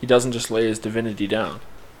 He doesn't just lay his divinity down.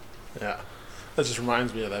 Yeah, that just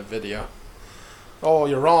reminds me of that video. Oh,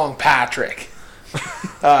 you're wrong, Patrick.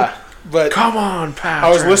 But come on, Patrick. I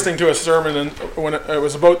was listening to a sermon, and when it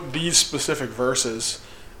was about these specific verses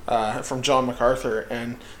from John MacArthur,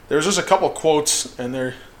 and there's just a couple quotes, and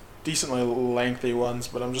they're decently lengthy ones,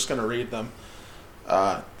 but I'm just going to read them.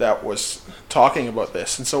 That was talking about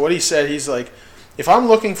this. And so what he said, he's like, if I'm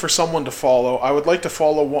looking for someone to follow, I would like to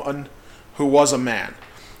follow one who was a man.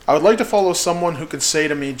 I would like to follow someone who could say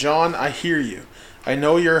to me, John, I hear you. I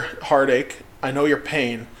know your heartache. I know your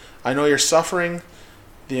pain. I know your suffering,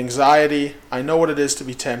 the anxiety. I know what it is to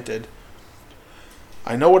be tempted.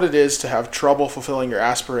 I know what it is to have trouble fulfilling your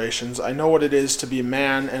aspirations. I know what it is to be a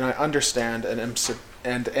man, and I understand and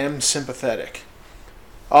am sympathetic.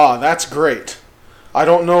 Ah, that's great. I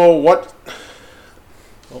don't know what...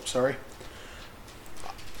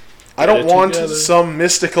 I don't want together. some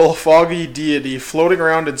mystical, foggy deity floating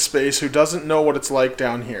around in space who doesn't know what it's like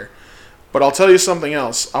down here. But I'll tell you something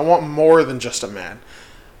else. I want more than just a man.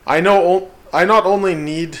 I not only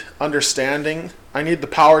need understanding, I need the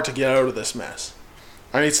power to get out of this mess.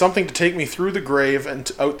 I need something to take me through the grave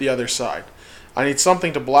and out the other side. I need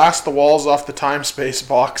something to blast the walls off the time-space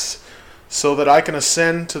box so that I can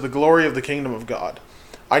ascend to the glory of the kingdom of God.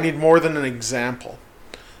 I need more than an example.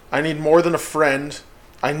 I need more than a friend.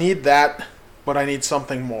 I need that, but I need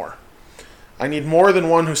something more. I need more than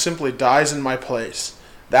one who simply dies in my place.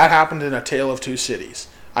 That happened in A Tale of Two Cities.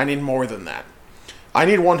 I need more than that. I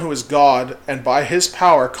need one who is God, and by his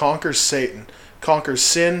power conquers Satan, conquers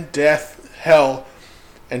sin, death, hell,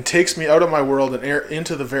 and takes me out of my world and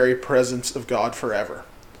into the very presence of God forever.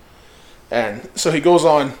 And so he goes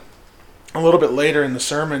on a little bit later in the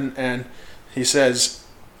sermon, and he says,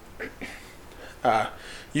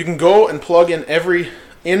 you can go and plug in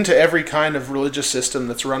into every kind of religious system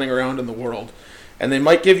that's running around in the world, and they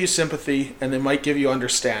might give you sympathy, and they might give you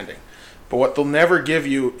understanding. But what they'll never give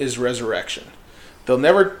you is resurrection. They'll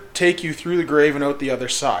never take you through the grave and out the other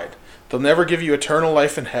side. They'll never give you eternal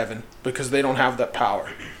life in heaven because they don't have that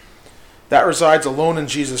power. That resides alone in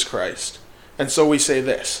Jesus Christ. And so we say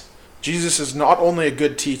this: Jesus is not only a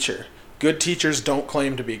good teacher. Good teachers don't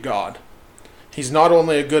claim to be God. He's not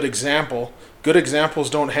only a good example. Good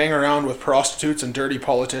examples don't hang around with prostitutes and dirty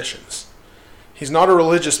politicians. He's not a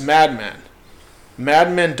religious madman.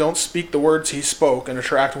 Madmen don't speak the words he spoke and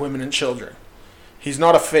attract women and children. He's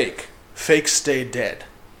not a fake. Fakes stay dead.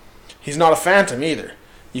 He's not a phantom either.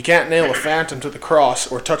 You can't nail a phantom to the cross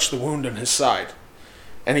or touch the wound in his side.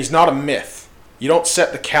 And he's not a myth. You don't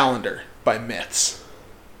set the calendar by myths.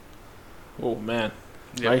 Oh man,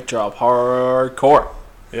 Yep. mic drop, hardcore.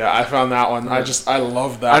 Yeah, I found that one. Yeah. I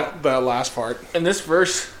love that last part. And this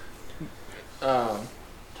verse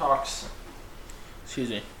talks.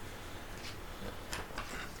 Excuse me.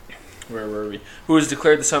 Where were we? Who is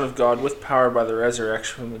declared the Son of God with power by the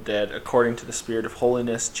resurrection from the dead, according to the Spirit of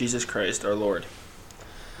holiness, Jesus Christ our Lord.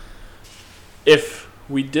 If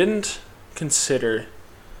we didn't consider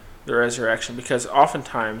the resurrection, because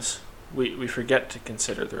oftentimes we forget to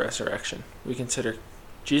consider the resurrection. We consider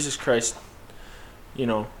Jesus Christ,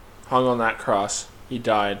 hung on that cross. He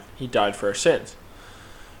died for our sins.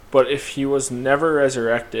 But if he was never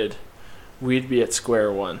resurrected, we'd be at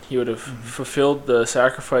square one. He would have fulfilled the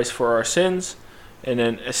sacrifice for our sins, and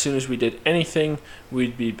then as soon as we did anything,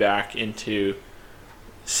 we'd be back into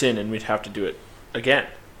sin, and we'd have to do it again.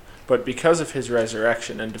 But because of his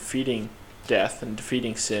resurrection and defeating death and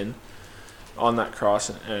defeating sin on that cross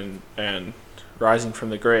and rising from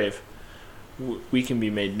the grave, we can be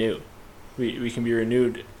made new. We can be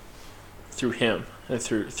renewed through him and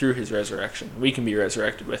through his resurrection. We can be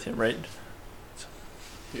resurrected with him, right?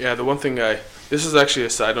 Yeah, the one thing this is actually a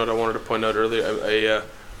side note I wanted to point out earlier.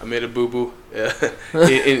 I made a boo-boo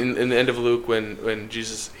in the end of Luke when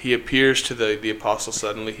Jesus, he appears to the apostle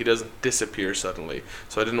suddenly. He doesn't disappear suddenly.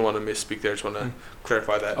 So I didn't want to misspeak there. I just want to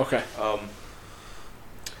clarify that. Okay.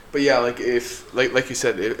 But yeah, like you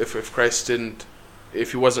said, if Christ didn't,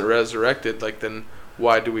 if he wasn't resurrected, then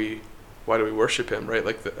why do we worship him, right?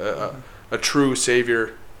 Like a true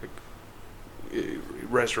Savior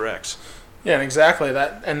resurrects. Yeah, and exactly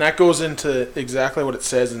that, and that goes into exactly what it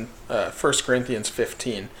says in 1 Corinthians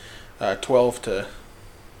 15, 12 to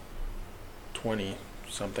 20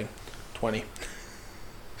 something, 20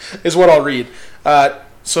 is what I'll read.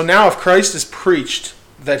 So now, if Christ is preached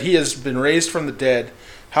that he has been raised from the dead,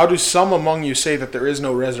 how do some among you say that there is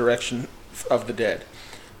no resurrection of the dead?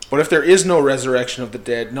 But if there is no resurrection of the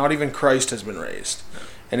dead, not even Christ has been raised.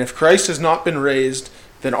 And if Christ has not been raised,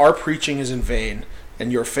 then our preaching is in vain,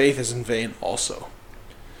 and your faith is in vain also.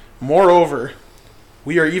 Moreover,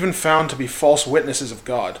 we are even found to be false witnesses of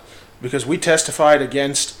God, because we testified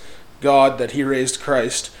against God that he raised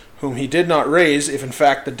Christ, whom he did not raise, if in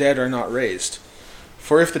fact the dead are not raised.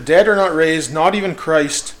 For if the dead are not raised, not even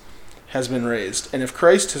Christ has been raised. And if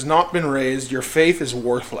Christ has not been raised, your faith is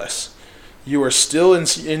worthless. You are still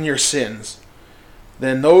in your sins.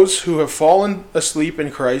 Then those who have fallen asleep in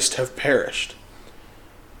Christ have perished.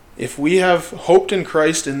 If we have hoped in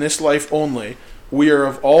Christ in this life only, we are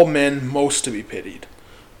of all men most to be pitied.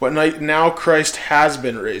 But now Christ has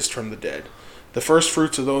been raised from the dead, the first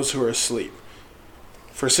fruits of those who are asleep.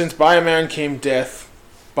 For since by a man came death,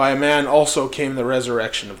 by a man also came the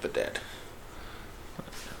resurrection of the dead.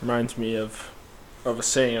 Reminds me of a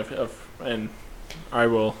saying and I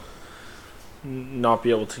will not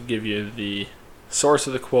be able to give you the source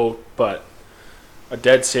of the quote, but a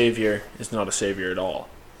dead savior is not a savior at all.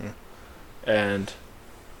 And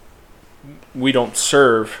we don't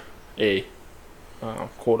serve a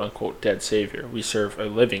quote unquote dead savior. We serve a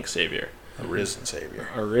living savior, A risen Savior.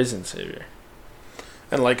 a risen savior.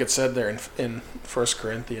 And like it said there in 1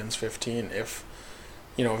 Corinthians 15, if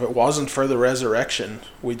it wasn't for the resurrection,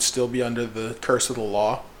 we'd still be under the curse of the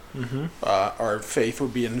law. Mm-hmm. Our faith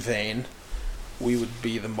would be in vain. We would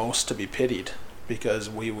be the most to be pitied because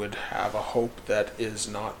we would have a hope that is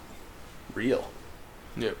not real.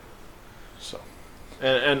 Yep. So,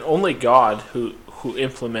 And only God, who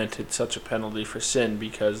implemented such a penalty for sin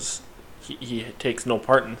because he takes no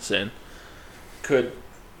part in sin, could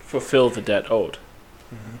fulfill the debt owed.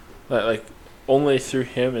 mm-hmm. Like only through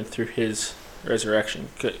him and through his resurrection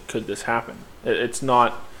could this happen. It's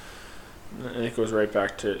not. And it goes right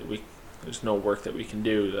back to there's no work that we can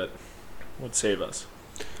do that would save us.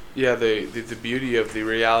 Yeah, the beauty of the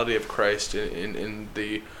reality of Christ in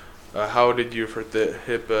the how did you refer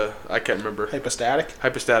the I can't remember. Hypostatic?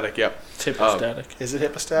 Hypostatic, yeah. It's hypostatic. Is it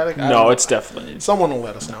hypostatic? I don't No, know. it's definitely. Someone will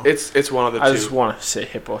let us know. It's one of the two. I just want to say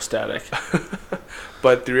hypostatic.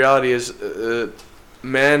 But the reality is, a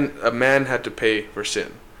man had to pay for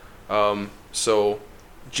sin. So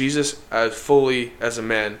Jesus, as fully as a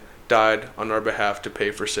man, died on our behalf to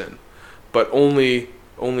pay for sin. But only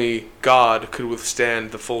God could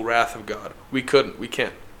withstand the full wrath of God. We couldn't. We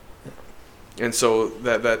can't. And so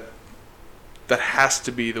that has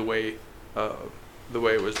to be the way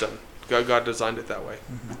it was done. God designed it that way.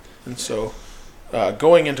 Mm-hmm. And so,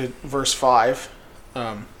 going into verse 5,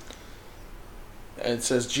 it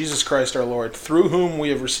says, Jesus Christ our Lord, through whom we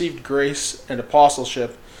have received grace and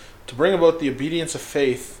apostleship to bring about the obedience of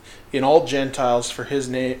faith in all Gentiles for his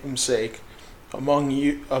name's sake, among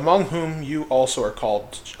whom you also are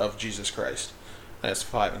called of Jesus Christ. That's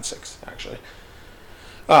 5 and 6, actually.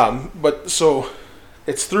 But so,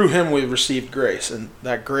 it's through him we've received grace, and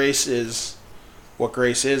that grace is, what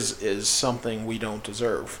grace is something we don't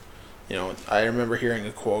deserve. I remember hearing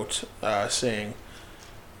a quote saying,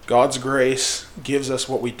 God's grace gives us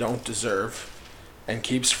what we don't deserve and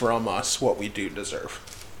keeps from us what we do deserve.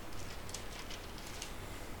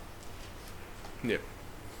 Yep.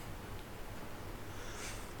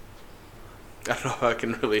 I don't know if I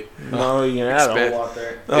can really. No, you can add a expand. whole lot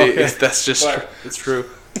there. Okay. That's just But- it's true.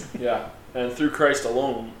 Yeah, and through Christ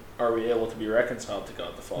alone are we able to be reconciled to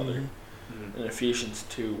God the Father. Mm-hmm. In Ephesians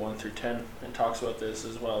 2, 1 through 10, it talks about this,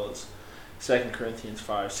 as well as 2 Corinthians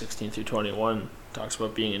 5, 16 through 21 talks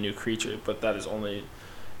about being a new creature, but that is only,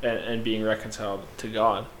 and being reconciled to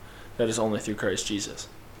God, that is only through Christ Jesus.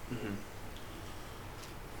 Mm-hmm.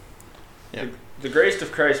 Yeah. The grace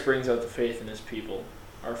of Christ brings out the faith in his people.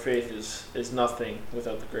 Our faith is nothing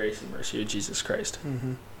without the grace and mercy of Jesus Christ.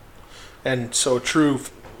 Mm-hmm. And so true,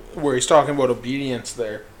 where he's talking about obedience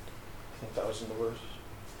there. I think that was in the verse.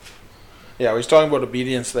 Yeah, he's talking about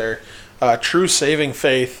obedience there. True saving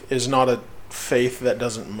faith is not a faith that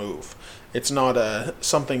doesn't move. It's not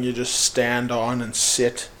something you just stand on and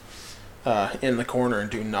sit in the corner and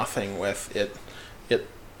do nothing with. It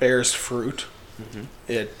bears fruit. Mm-hmm.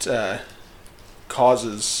 It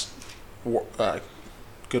causes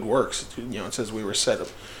good works. It says we were set up,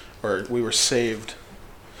 or we were saved,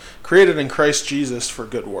 created in Christ Jesus for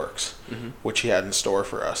good works, Mm-hmm. which he had in store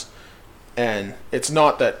for us. And it's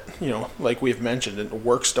not that, like we've mentioned,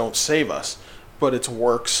 works don't save us, but it's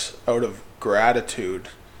works out of gratitude,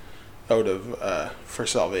 for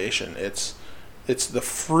salvation. It's the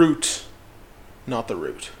fruit, not the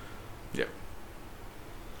root. Yeah.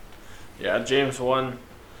 Yeah, James 1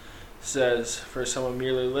 says, for someone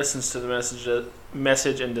merely listens to the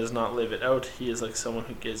message and does not live it out, he is like someone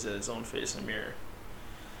who gazes at his own face in a mirror.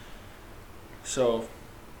 So,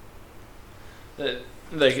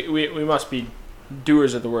 we must be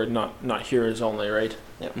doers of the word, not hearers only, right?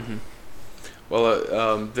 Mm-hmm.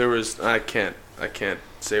 Well, there was I can't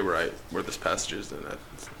say where this passage is, and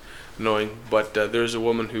that's annoying. But there's a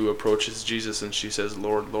woman who approaches Jesus and she says,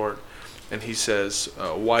 "Lord, Lord," and he says,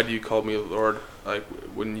 "Why do you call me Lord? Like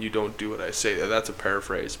when you don't do what I say?" That's a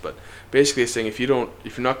paraphrase, but basically it's saying if you're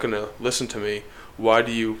not going to listen to me, why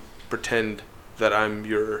do you pretend that I'm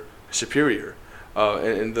your superior?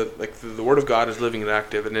 And the word of God is living and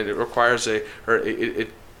active, and it requires it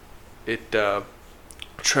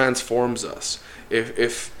transforms us.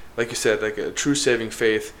 If like you said, like a true saving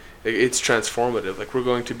faith, it's transformative. Like we're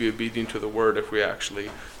going to be obedient to the word if we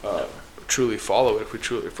actually truly follow it.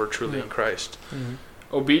 If we're truly in Christ. Mm-hmm.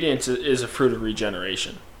 Obedience is a fruit of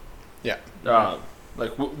regeneration. Yeah.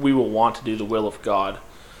 Like we will want to do the will of God,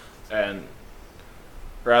 and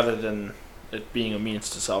rather than it being a means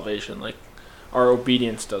to salvation, like our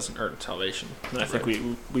obedience doesn't earn salvation. And I think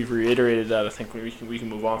we've reiterated that. I think we can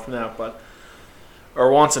move on from that. But our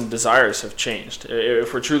wants and desires have changed.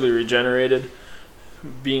 If we're truly regenerated,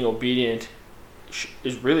 being obedient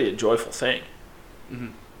is really a joyful thing,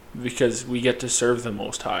 because we get to serve the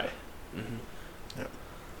Most High. Yeah.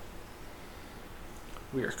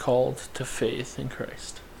 We are called to faith in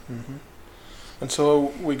Christ. And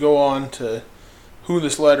so we go on to who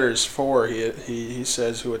this letter is for. He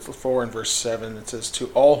says who it's for in verse 7. It says, "To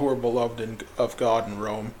all who are beloved of God in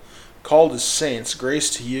Rome, called as saints, grace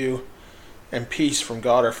to you and peace from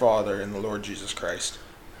God our Father and the Lord Jesus Christ."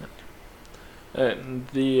 And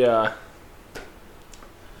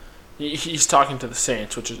he's talking to the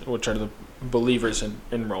saints, which are the believers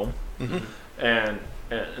in Rome. And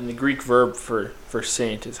the Greek verb for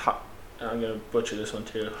saint is, I'm going to butcher this one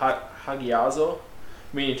too, hagiazo,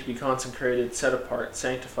 meaning to be consecrated, set apart,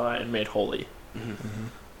 sanctified, and made holy.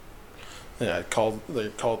 Yeah, they're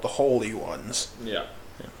called the holy ones. Yeah.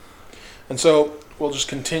 And so we'll just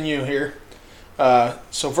continue here.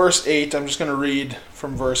 So verse 8, I'm just going to read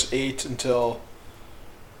from verse 8 until...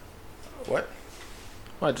 What?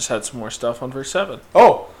 Well, I just had some more stuff on verse 7.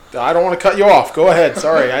 Oh, I don't want to cut you off. Go ahead.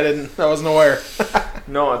 Sorry, I wasn't aware.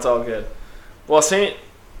 No, it's all good. Well, saint,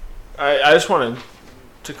 I just wanted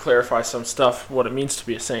to clarify some stuff, what it means to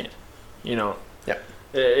be a saint. Yeah.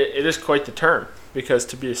 It is quite the term, because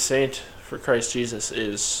to be a saint for Christ Jesus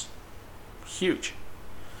is huge.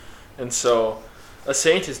 And so, a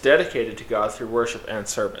saint is dedicated to God through worship and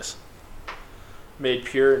service. Made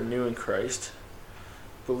pure and new in Christ,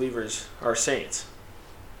 believers are saints.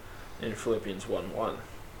 In Philippians 1:1.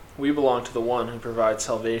 We belong to the one who provides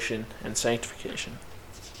salvation and sanctification.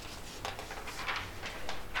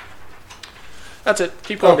 That's it.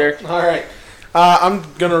 Keep going, Derek. All right. I'm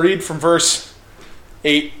going to read from verse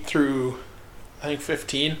 8 through, I think,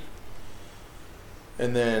 15.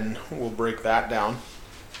 And then we'll break that down.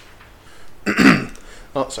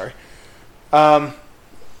 Oh, sorry.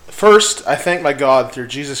 First, I thank my God through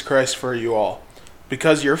Jesus Christ for you all,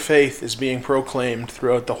 because your faith is being proclaimed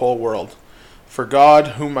throughout the whole world. For God,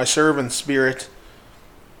 whom I serve in spirit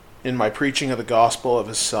in my preaching of the gospel of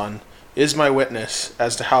his Son, is my witness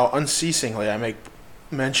as to how unceasingly I make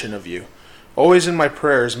mention of you, always in my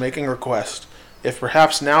prayers making request, if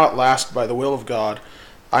perhaps now at last by the will of God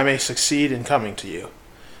I may succeed in coming to you.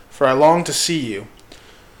 For I long to see you,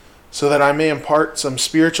 so that I may impart some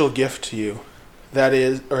spiritual gift to you,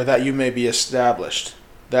 that you may be established.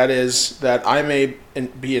 That is, that I may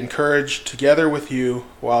be encouraged together with you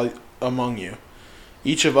while among you,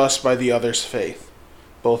 each of us by the other's faith,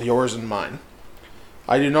 both yours and mine.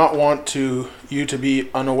 I do not want you to be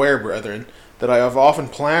unaware, brethren, that I have often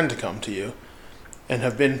planned to come to you, and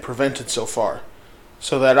have been prevented so far,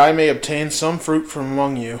 so that I may obtain some fruit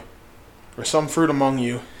among you,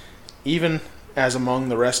 even as among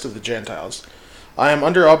the rest of the Gentiles. I am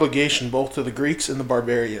under obligation both to the Greeks and the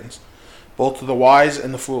barbarians, both to the wise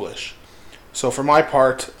and the foolish. So for my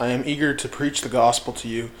part, I am eager to preach the gospel to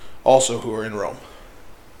you also who are in Rome.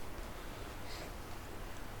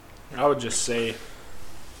 I would just say,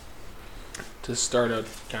 to start out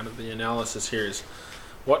kind of the analysis here, is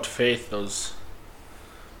what faith those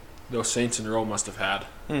saints in Rome must have had.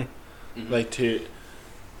 Like, to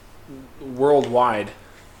worldwide,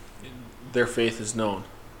 their faith is known.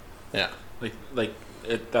 Yeah.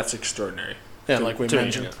 That's extraordinary. Yeah, like we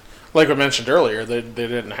mentioned earlier, they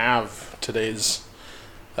didn't have today's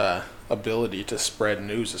ability to spread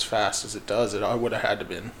news as fast as it does. It would have had to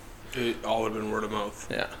been. It all would have been word of mouth.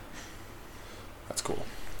 Yeah. That's cool.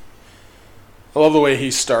 I love the way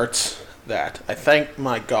he starts that. I thank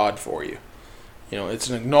my God for you. It's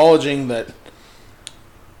an acknowledging that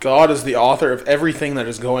God is the author of everything that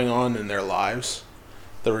is going on in their lives.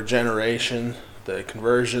 The regeneration, the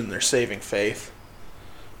conversion, their saving faith.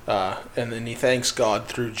 And then he thanks God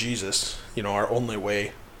through Jesus, our only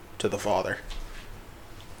way to the Father.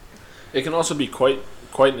 It can also be quite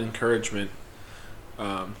an encouragement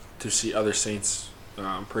to see other saints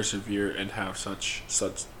persevere and have such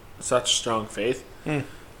strong faith.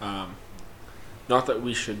 Not that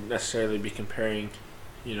we should necessarily be comparing,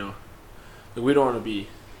 we don't want to be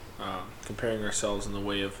comparing ourselves in the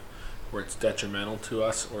way of where it's detrimental to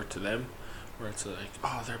us or to them, where it's like,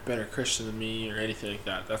 oh, they're a better Christian than me or anything like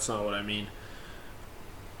that. That's not what I mean.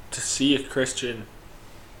 To see a Christian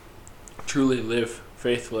truly live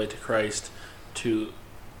faithfully to Christ, to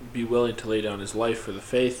be willing to lay down his life for the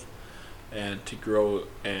faith, and to grow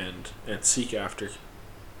and seek after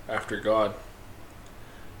God,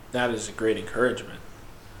 that is a great encouragement.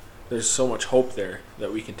 There's so much hope there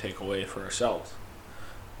that we can take away for ourselves.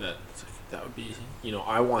 That would be,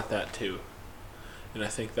 I want that too. And I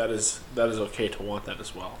think that is okay to want that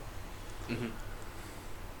as well.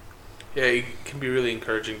 Yeah, it can be really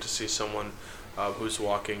encouraging to see someone who's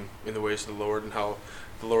walking in the ways of the Lord and how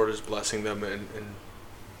the Lord is blessing them, and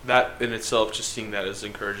that in itself, just seeing that is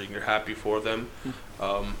encouraging. You're happy for them,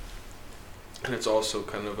 and it's also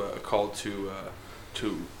kind of a call to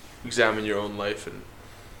examine your own life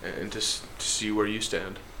and just to see where you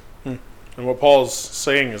stand. And what Paul's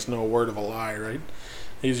saying is no word of a lie, right?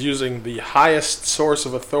 He's using the highest source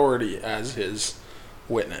of authority as his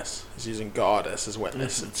witness. He's using God as his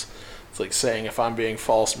witness. It's like saying, if I'm being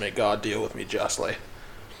false, may God deal with me justly.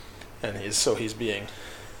 And he's being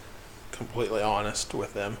completely honest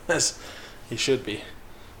with them, as he should be.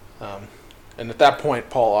 And at that point,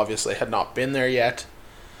 Paul obviously had not been there yet,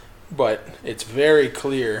 but it's very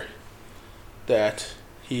clear that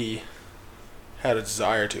he had a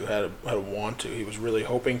desire to, had a want to. He was really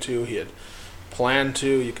hoping to. He had planned to.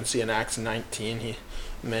 You can see in Acts 19, he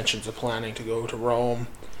mentions the planning to go to Rome.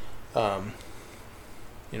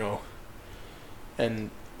 And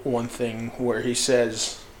one thing where he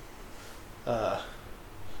says, I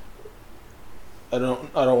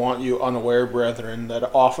don't want you unaware, brethren, that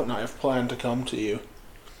often I have planned to come to you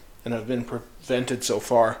and have been prevented so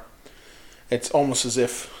far. It's almost as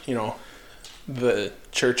if, the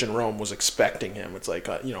church in Rome was expecting him. It's like,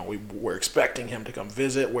 we were expecting him to come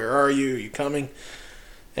visit. Where are you? Are you coming?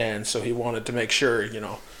 And so he wanted to make sure,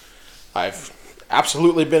 I've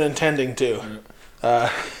absolutely been intending to.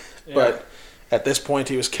 But at this point,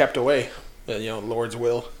 he was kept away. The Lord's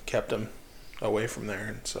will kept him away from there.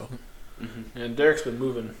 And so... And Derek's been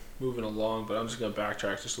moving along, but I'm just going to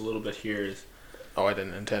backtrack just a little bit here. I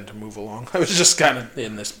didn't intend to move along. I was just kind of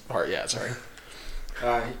in this part. Yeah, sorry.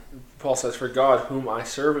 Paul says, "For God, whom I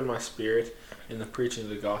serve in my spirit in the preaching of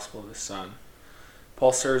the gospel of his Son."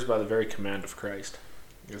 Paul serves by the very command of Christ.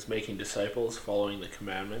 He is making disciples, following the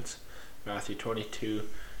commandments. Matthew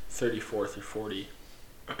 22:34-40.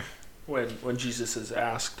 When Jesus is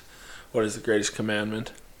asked, what is the greatest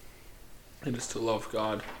commandment? It is to love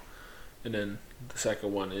God. And then the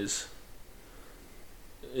second one is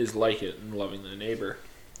like it, in loving the neighbor.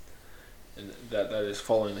 And that is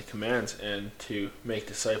following the commands. And to make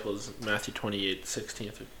disciples, Matthew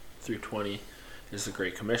 28:16-20, is the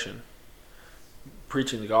Great Commission.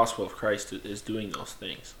 Preaching the gospel of Christ is doing those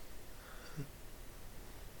things.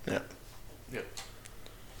 Yeah.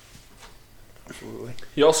 Absolutely.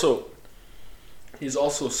 He's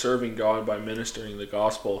also serving God by ministering the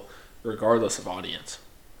gospel regardless of audience.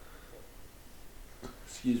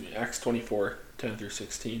 Acts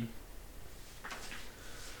 24:10-16.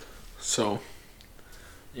 So,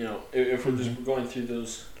 if we're just going through the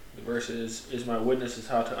verses, is my witness is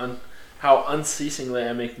how unceasingly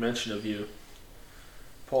I make mention of you.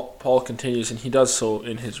 Paul continues, and he does so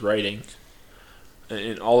in his writing.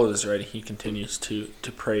 In all of his writing, he continues to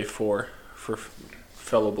pray for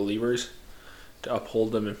fellow believers, to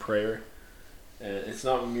uphold them in prayer. And it's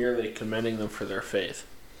not merely commending them for their faith,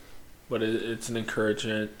 but it's an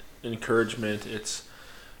encouragement. It's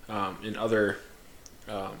in other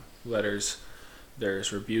letters,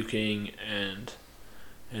 there's rebuking and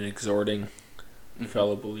exhorting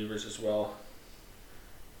fellow believers as well.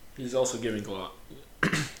 He's also giving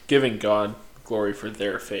God glory for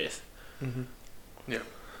their faith. Mm-hmm. Yeah,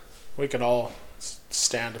 we can all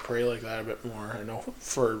stand to pray like that a bit more. I know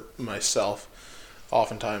for myself,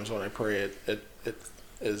 oftentimes when I pray, it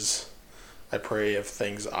is, I pray of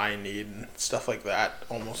things I need and stuff like that,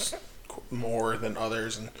 almost more than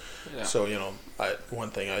others. And so,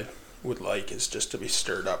 one thing I would like is just to be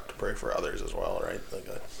stirred up to pray for others as well, right?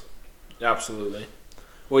 Absolutely.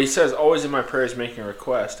 Well, he says, always in my prayers making a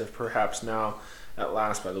request, if perhaps now, at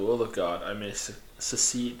last, by the will of God, I may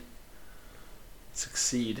succeed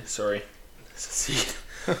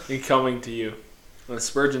in coming to you. And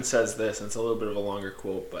Spurgeon says this, and it's a little bit of a longer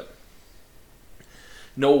quote, but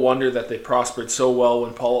no wonder that they prospered so well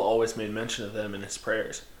when Paul always made mention of them in his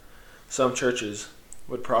prayers. Some churches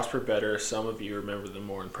would prosper better if some of you remember them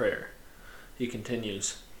more in prayer. He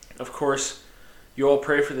continues, of course, you all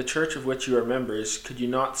pray for the church of which you are members. Could you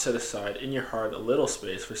not set aside in your heart a little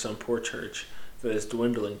space for some poor church that is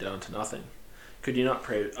dwindling down to nothing? Could you not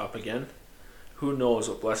pray it up again? Who knows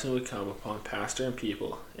what blessing would come upon pastor and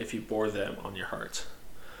people if you bore them on your hearts?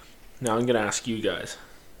 Now I'm going to ask you guys,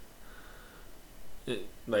 in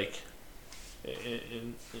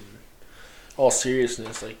all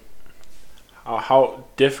seriousness, how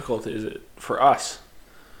difficult is it for us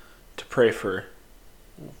to pray for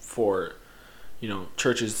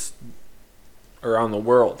churches around the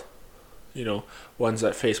world, ones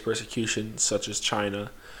that face persecution such as China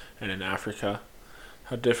and in Africa?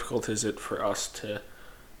 How difficult is it for us to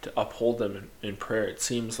uphold them in prayer? It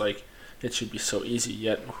seems like it should be so easy,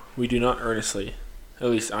 yet we do not earnestly, at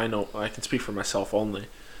least I know, I can speak for myself only,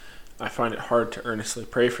 I find it hard to earnestly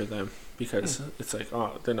pray for them because it's like,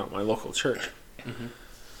 oh, they're not my local church. Mm-hmm.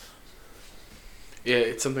 Yeah,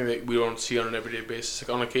 it's something that we don't see on an everyday basis.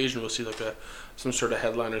 Like on occasion, we'll see like some sort of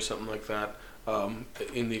headline or something like that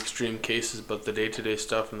in the extreme cases, but the day-to-day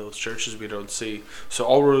stuff in those churches we don't see. So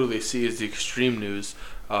all we really see is the extreme news,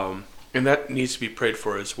 and that needs to be prayed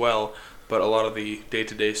for as well. But a lot of the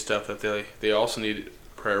day-to-day stuff that they also need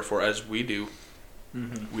prayer for, as we do,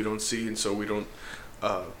 we don't see, and so we don't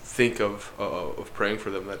think of praying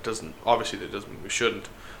for them. That doesn't mean we shouldn't,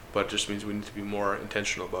 but it just means we need to be more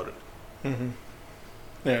intentional about it. Mm-hmm.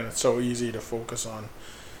 Yeah, and it's so easy to focus on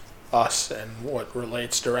us and what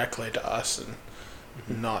relates directly to us, and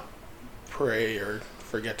not pray or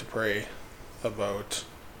forget to pray about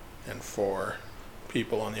and for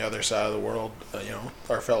people on the other side of the world,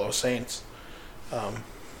 our fellow saints.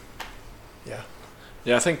 Yeah,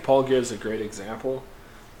 I think Paul gives a great example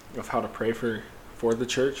of how to pray for the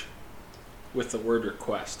church with the word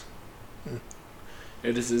request.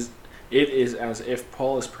 It is as if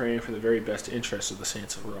Paul is praying for the very best interests of the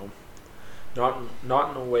saints of Rome,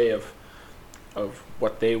 not in a way of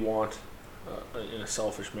what they want in a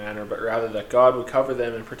selfish manner, but rather that God would cover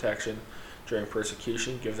them in protection during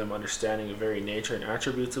persecution, give them understanding of very nature and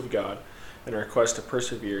attributes of God, and a request to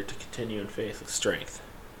persevere to continue in faith with strength.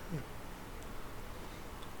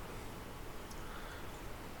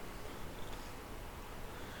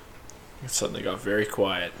 It suddenly got very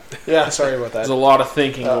quiet. Yeah, sorry about that. There's a lot of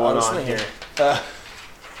thinking going on here.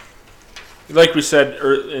 Like we said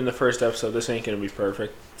in the first episode, this ain't gonna be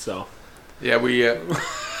perfect. So yeah, we're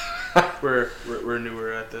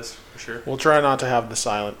newer at this for sure. We'll try not to have the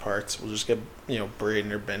silent parts. We'll just get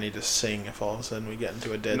Braden or Benny to sing if all of a sudden we get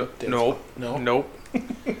into a dead. Nope. No.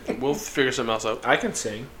 We'll figure something else out. I can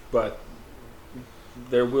sing, but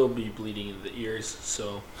there will be bleeding in the ears.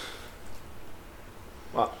 So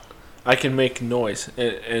I can make noise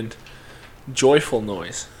and joyful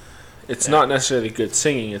noise. It's not necessarily good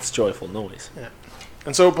singing, it's joyful noise. Yeah.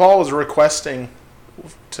 And so Paul was requesting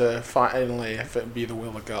to finally, if it be the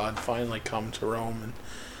will of God, finally come to Rome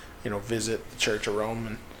and, visit the Church of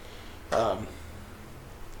Rome. And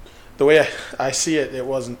the way I see it, it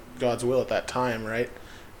wasn't God's will at that time, right?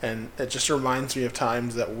 And it just reminds me of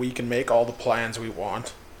times that we can make all the plans we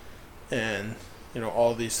want and,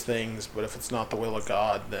 all these things, but if it's not the will of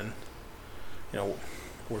God, then,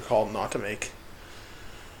 we're called not to make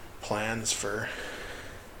plans for,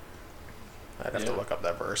 I'd have to look up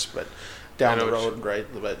that verse, but down the road, right?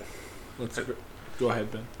 But let's go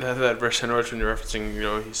ahead, Ben. That verse I know which one you're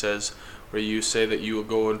referencing. He says where you say that you will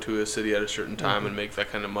go into a city at a certain time and make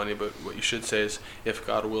that kind of money, but what you should say is if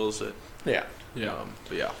God wills it. Yeah.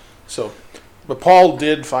 But yeah. So, but Paul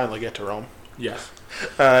did finally get to Rome. Yes.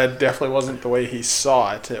 It definitely wasn't the way he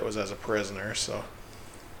saw it. It was as a prisoner. So.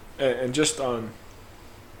 And just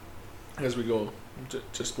as we go,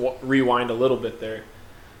 just rewind a little bit there.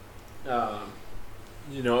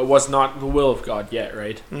 It was not the will of God yet,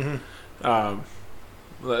 right? Mm-hmm.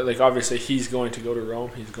 Like obviously he's going to go to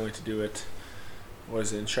Rome. He's going to do it.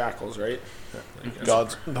 Was in shackles, right?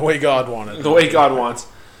 The way God wanted. The way God wants.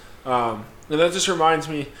 And that just reminds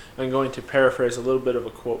me. I'm going to paraphrase a little bit of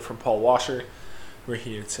a quote from Paul Washer, where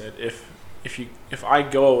he had said, "If I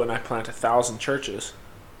go and I plant 1,000 churches,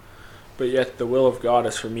 but yet the will of God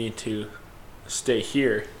is for me to stay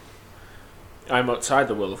here, I'm outside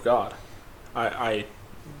the will of God. I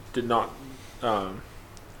did not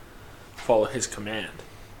follow his command."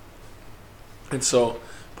 And so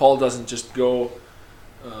Paul doesn't just go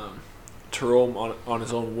to Rome on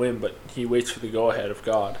his own whim, but he waits for the go-ahead of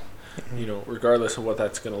God. Regardless of what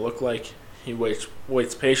that's going to look like, he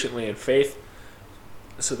waits patiently in faith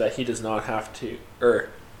so that he does not have to,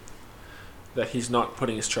 that he's not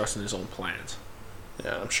putting his trust in his own plans.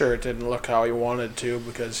 Yeah, I'm sure it didn't look how he wanted to,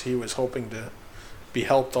 because he was hoping to be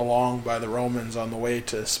helped along by the Romans on the way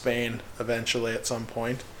to Spain eventually at some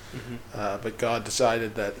point. Mm-hmm. But God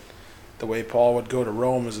decided that the way Paul would go to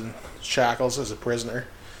Rome was in shackles as a prisoner.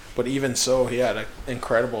 But even so, he had an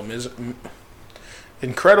incredible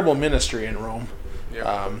ministry in Rome.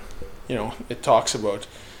 Yeah. It talks about,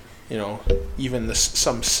 even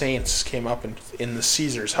some saints came up in the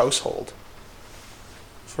Caesar's household.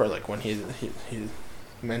 For like when he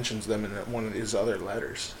mentions them in one of his other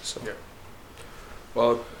letters. So. Yeah.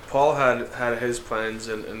 Well, Paul had his plans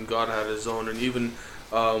and God had his own, and even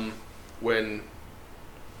when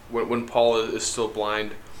Paul is still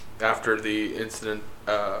blind after the incident,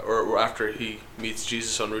 or after he meets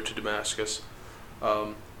Jesus en route to Damascus,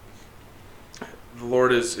 the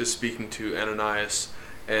Lord is speaking to Ananias,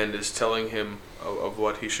 and is telling him of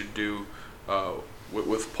what he should do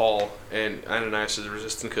with Paul. And Ananias is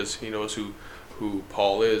resistant because he knows who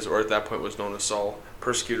Paul is, or at that point was known as Saul,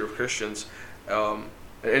 persecutor of Christians.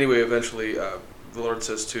 Anyway, eventually the Lord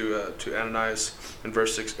says to Ananias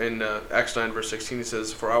in Acts 9 verse 16, he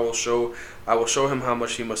says, "For I will show him how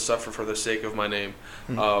much he must suffer for the sake of my name."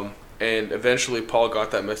 And eventually Paul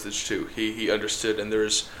got that message too. He understood, and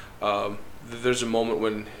there's a moment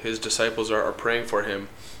when his disciples are praying for him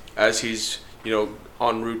as he's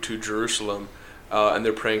en route to Jerusalem, and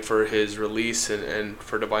they're praying for his release and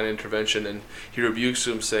for divine intervention, and he rebukes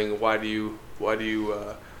them, saying, why do you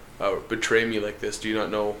betray me like this? Do you not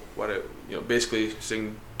know what basically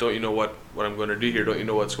saying, don't you know what I'm going to do here? Don't you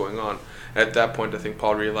know what's going on? And at that point, I think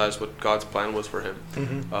Paul realized what God's plan was for him.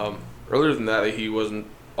 Earlier than that, he wasn't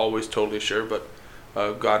always totally sure, but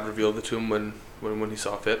God revealed it to him when he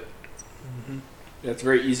saw fit. Yeah, it's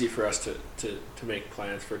very easy for us to make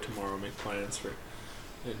plans for tomorrow, make plans for,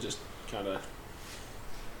 and just kind of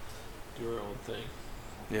do our own thing.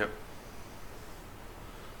 Yep.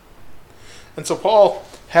 And so Paul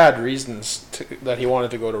had reasons that he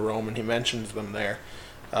wanted to go to Rome, and he mentions them there.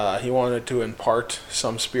 He wanted to impart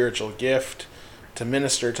some spiritual gift, to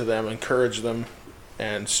minister to them, encourage them,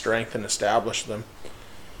 and strengthen, establish them.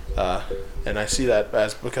 And I see that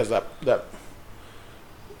as because that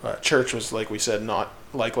church was, like we said, not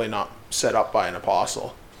set up by an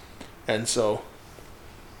apostle. And so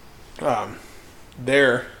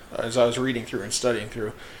there, as I was reading through and studying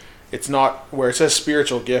through, it's not, where it says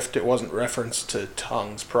spiritual gift, it wasn't reference to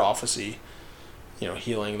tongues, prophecy,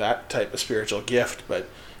 healing, that type of spiritual gift, but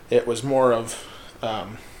it was more of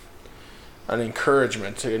an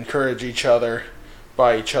encouragement, to encourage each other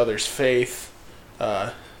by each other's faith,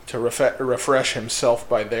 to refresh himself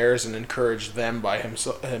by theirs and encourage them by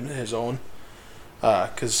his own.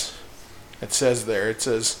 Because it says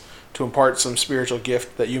to impart some spiritual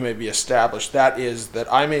gift that you may be established. That is, that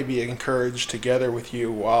I may be encouraged together with you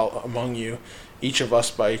while among you, each of us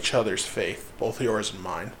by each other's faith, both yours and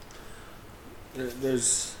mine.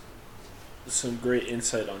 There's some great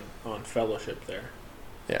insight on fellowship there.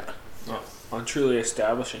 Yeah. On truly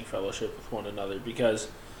establishing fellowship with one another, because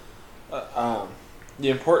the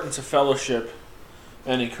importance of fellowship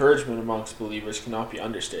and encouragement amongst believers cannot be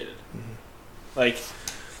understated. Like,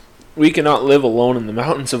 we cannot live alone in the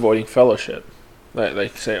mountains avoiding fellowship.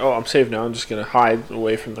 Like say, oh, I'm saved now, I'm just going to hide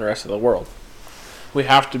away from the rest of the world. We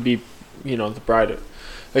have to be, the bride of,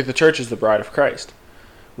 like the church is the bride of Christ.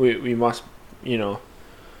 We must,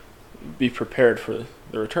 be prepared for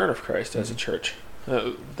the return of Christ as a church.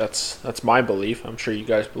 That's my belief. I'm sure you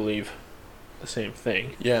guys believe the same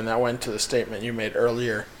thing. Yeah, and that went to the statement you made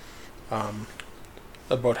earlier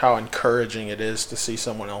about how encouraging it is to see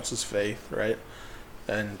someone else's faith, right?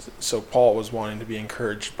 And so Paul was wanting to be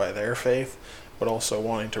encouraged by their faith, but also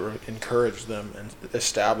wanting to encourage them and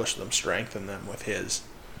establish them, strengthen them with his.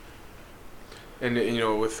 And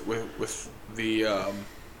with the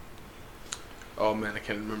oh man, I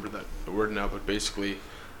can't remember the word now, but basically,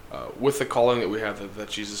 with the calling that we have that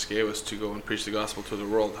Jesus gave us to go and preach the gospel to the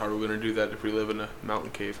world, how are we going to do that if we live in a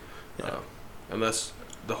mountain cave? Yeah. Unless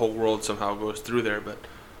the whole world somehow goes through there, but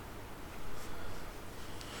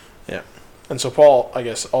yeah. And so Paul, I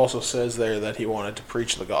guess, also says there that he wanted to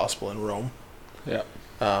preach the gospel in Rome. Yeah.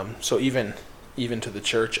 So even to the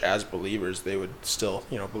church as believers, they would still,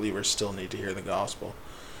 believers still need to hear the gospel.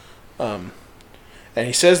 And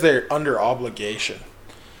he says they're under obligation,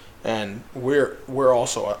 and we're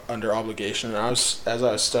also under obligation. And as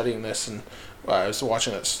I was studying this, and I was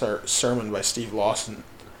watching that sermon by Steve Lawson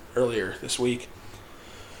earlier this week,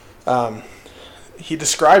 he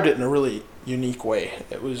described it in a really unique way.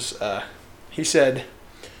 It was. He said,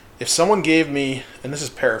 if someone gave me, and this is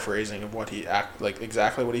paraphrasing of what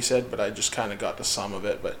exactly what he said, but I just kind of got the sum of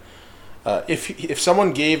it. But if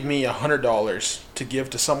someone gave me $100 to give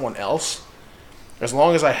to someone else, as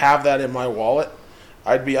long as I have that in my wallet,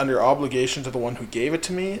 I'd be under obligation to the one who gave it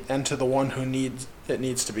to me and to the one who needs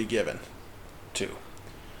to be given to.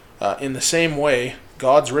 In the same way,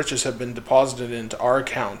 God's riches have been deposited into our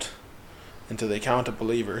account, into the account of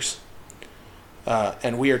believers.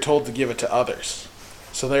 And we are told to give it to others.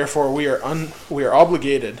 So therefore we are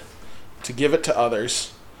obligated to give it to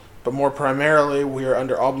others, but more primarily we are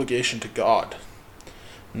under obligation to God.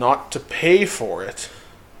 Not to pay for it,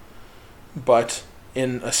 but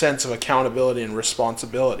in a sense of accountability and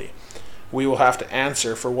responsibility. We will have to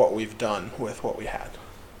answer for what we've done with what we had.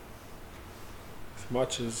 As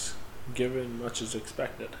much is given, much is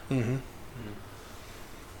expected. Mm-hmm.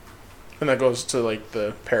 And that goes to like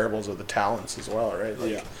the parables of the talents as well, right?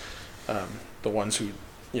 Like, yeah. The ones who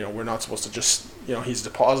we're not supposed to just, he's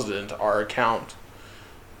deposited into our account,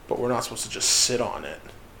 but we're not supposed to just sit on it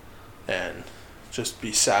and just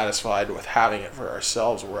be satisfied with having it for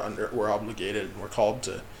ourselves. We're obligated, and we're called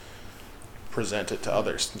to present it to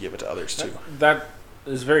others and give it to others too. That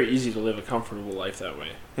is very easy to live a comfortable life that way.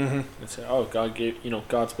 Mm-hmm. And say, oh, God gave,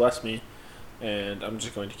 God's blessed me, and I'm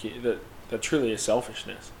just going to keep that. That truly is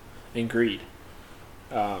selfishness and greed.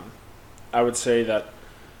 I would say that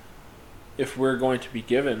if we're going to be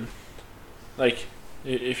given, like,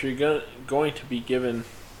 if you're going to be given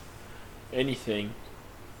anything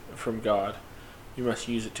from God, you must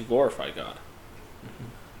use it to glorify God.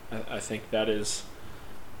 Mm-hmm. I think that is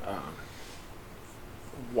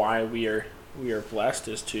why we are blessed,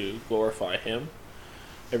 is to glorify Him.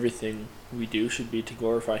 Everything we do should be to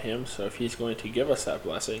glorify Him. So if He's going to give us that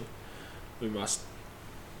blessing, we must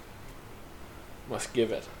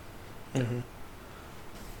give it. Mm-hmm.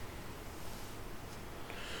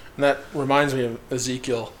 And that reminds me of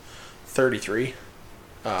Ezekiel 33,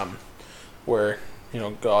 where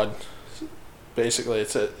God basically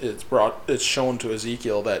it's shown to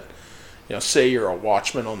Ezekiel that say you're a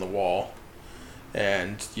watchman on the wall,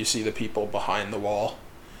 and you see the people behind the wall,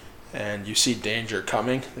 and you see danger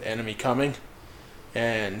coming, the enemy coming,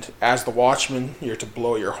 and as the watchman you're to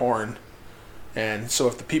blow your horn. And so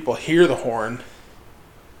if the people hear the horn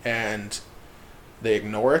and they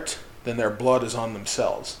ignore it, then their blood is on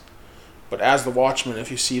themselves. But as the watchman, if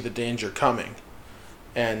you see the danger coming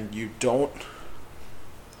and you don't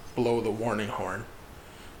blow the warning horn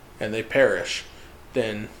and they perish,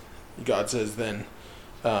 then God says the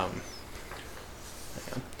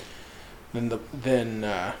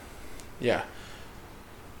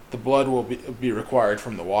blood will be required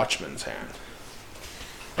from the watchman's hand.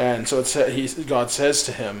 And so God says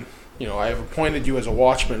to him, I have appointed you as a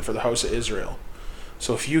watchman for the house of Israel.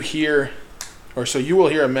 So you will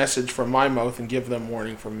hear a message from my mouth and give them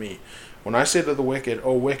warning from me. When I say to the wicked,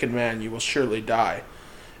 O wicked man, you will surely die,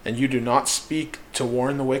 and you do not speak to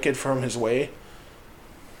warn the wicked from his way,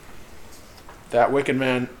 that wicked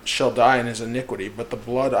man shall die in his iniquity, but the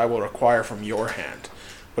blood I will require from your hand.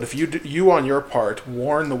 But if you on your part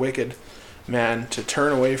warn the wicked man to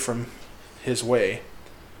turn away from his way,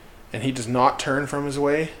 and he does not turn from his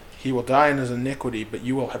way, he will die in his iniquity, but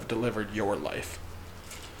you will have delivered your life.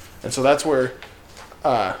 And so that's where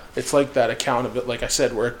it's like that accountability. Like I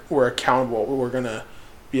said, we're accountable. We're going to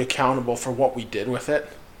be accountable for what we did with it.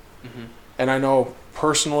 Mm-hmm. And I know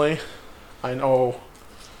personally,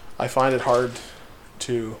 I find it hard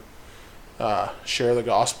to share the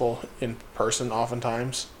gospel in person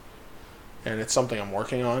oftentimes. And it's something I'm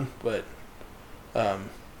working on, but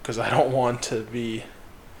because I don't want to be...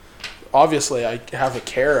 Obviously, I have a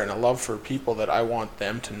care and a love for people that I want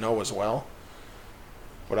them to know as well.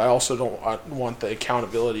 But I also don't want the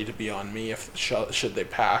accountability to be on me should they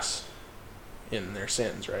pass in their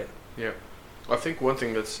sins, right? Yeah. I think one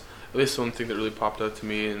thing that really popped out to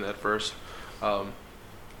me in that verse,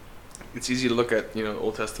 it's easy to look at,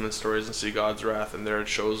 Old Testament stories and see God's wrath, and there it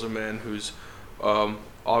shows a man who's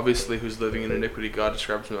obviously who's living in iniquity. God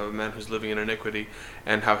describes him as a man who's living in iniquity,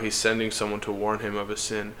 and how he's sending someone to warn him of his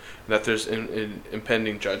sin, and that there's an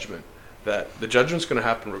impending judgment, that the judgment's going to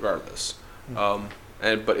happen regardless. Mm-hmm.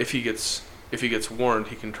 But if he gets warned,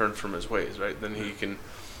 he can turn from his ways, right? Then he can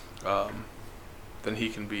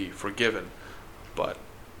be forgiven. But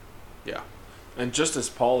yeah, and just as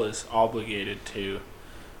Paul is obligated to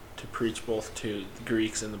preach both to the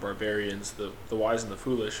Greeks and the barbarians, the wise and the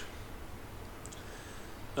foolish.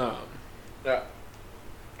 I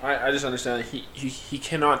just understand that he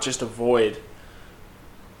cannot just avoid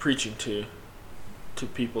preaching to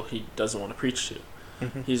people he doesn't want to preach to.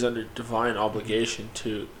 Mm-hmm. He's under divine obligation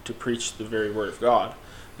to preach the very word of God,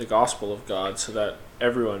 the gospel of God, so that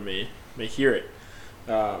everyone may hear it.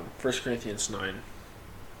 1 Corinthians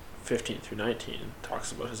 9:15-19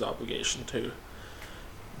 talks about his obligation to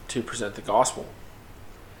present the gospel,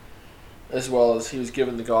 as well as he was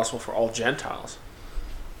given the gospel for all Gentiles,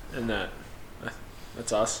 and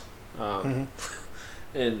that's us. Mm-hmm.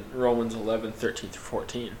 In Romans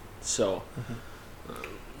 11:13-14. So. Mm-hmm.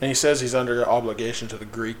 And he says he's under obligation to the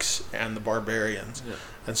Greeks and the barbarians. Yeah.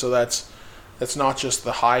 And so that's not just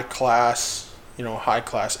the high class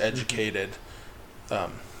educated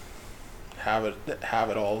have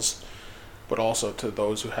it alls, but also to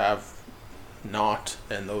those who have not,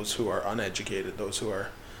 and those who are uneducated, those who are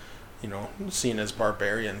seen as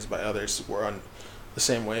barbarians by others. We're on the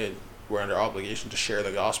same way. We're under obligation to share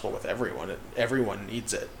the gospel with everyone. Everyone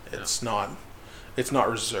needs it. It's not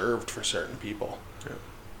reserved for certain people. Yeah.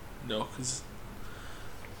 No, because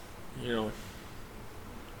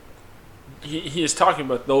he is talking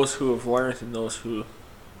about those who have learned and those who.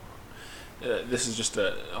 This is just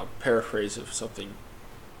a paraphrase of something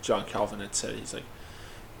John Calvin had said. He's like,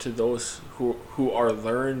 to those who are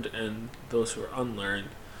learned and those who are unlearned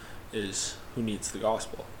is who needs the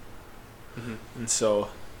gospel. Mm-hmm. And so,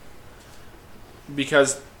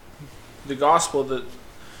 because the gospel that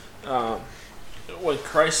when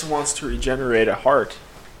Christ wants to regenerate a heart,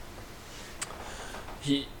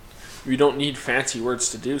 we don't need fancy words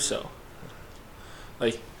to do so.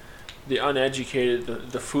 Like the uneducated,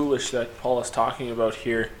 the foolish that Paul is talking about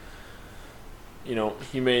here,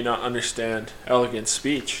 he may not understand elegant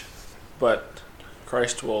speech, but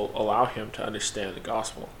Christ will allow him to understand the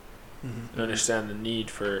gospel and understand the need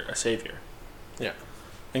for a savior. Yeah.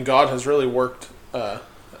 And God has really worked,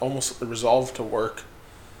 almost resolved to work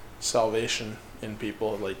salvation in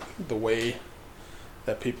people. Like the way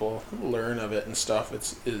that people learn of it and stuff,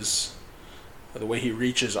 is the way he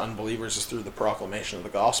reaches unbelievers is through the proclamation of the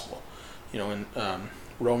gospel. In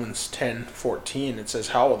Romans 10:14 it says,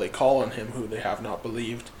 "How will they call on him who they have not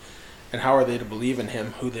believed? And how are they to believe in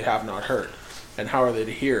him who they have not heard? And how are they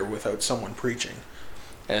to hear without someone preaching?"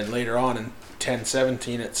 And later on in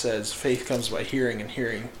 10:17 it says, "Faith comes by hearing, and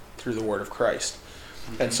hearing through the word of Christ."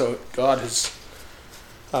 Mm-hmm. And so God has,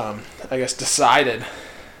 decided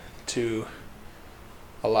to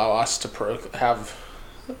allow us to have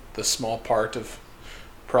the small part of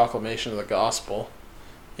proclamation of the gospel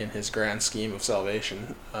in his grand scheme of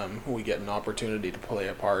salvation. We get an opportunity to play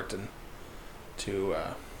a part and to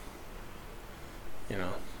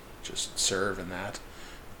just serve in that.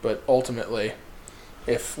 But ultimately,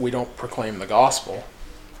 if we don't proclaim the gospel,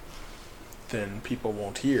 then people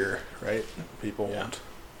won't hear, right? People won't.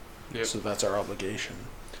 Yep. So that's our obligation.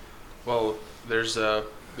 Well, there's an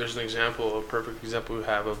example, a perfect example we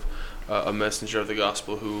have of a messenger of the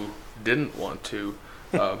gospel who didn't want to.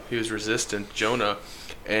 He was resistant, Jonah,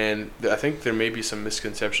 and I think there may be some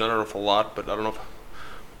misconception. I don't know if a lot, but I don't know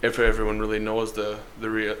if everyone really knows the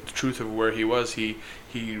truth of where he was. He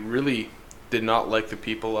really did not like the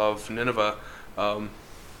people of Nineveh,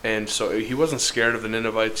 and so he wasn't scared of the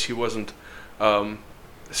Ninevites. He wasn't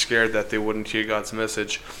scared that they wouldn't hear God's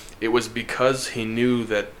message. It was because he knew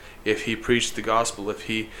that if he preached the gospel, if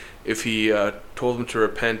he told them to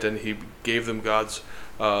repent and he gave them God's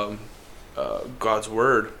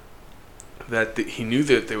word, that he knew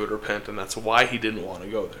that they would repent, and that's why he didn't want to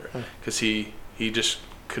go there, because he just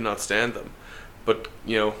could not stand them. But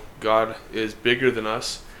God is bigger than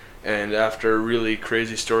us, and after a really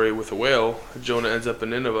crazy story with a whale, Jonah ends up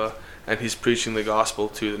in Nineveh, and he's preaching the gospel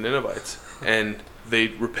to the Ninevites, and they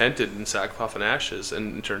repented in sackcloth and ashes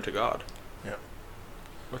and turned to God. Yeah,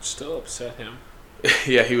 which still upset him.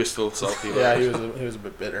 Yeah, he was still salty. Yeah, he was a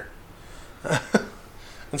bit bitter.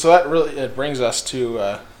 And so that really brings us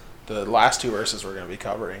to the last two verses we're going to be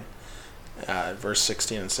covering, verse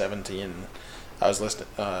 16 and 17. I was listening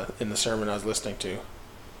in the sermon I was listening to.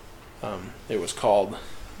 It was called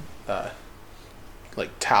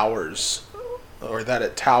towers, or that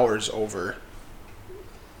it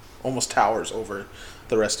almost towers over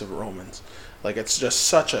the rest of Romans. Like it's just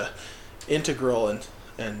such a integral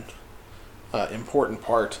and important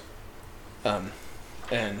part.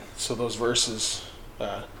 And so those verses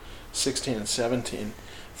 16 and 17,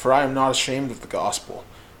 "For I am not ashamed of the gospel,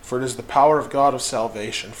 for it is the power of God of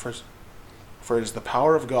salvation, for it is the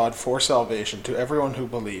power of God for salvation to everyone who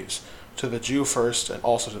believes, to the Jew first and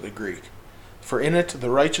also to the Greek. For in it the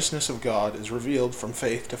righteousness of God is revealed from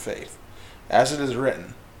faith to faith, as it is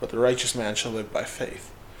written, but the righteous man shall live by faith."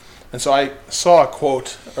 And so I saw a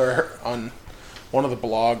quote on one of the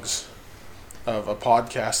blogs of a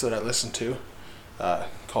podcast that I listened to,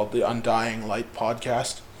 called the Undying Light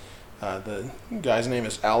podcast. The guy's name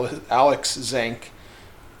is Alex Zank,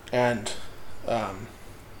 and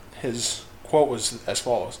his quote was as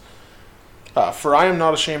follows: "For I am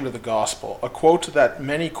not ashamed of the gospel, a quote that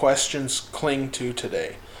many questions cling to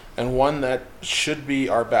today, and one that should be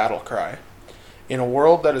our battle cry. In a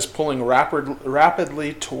world that is pulling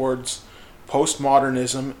rapidly towards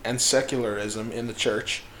postmodernism and secularism in the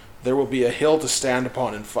church, there will be a hill to stand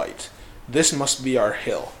upon and fight. This must be our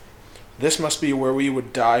hill. This must be where we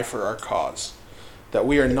would die for our cause. That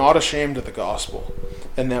we are not ashamed of the gospel,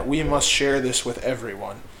 and that we must share this with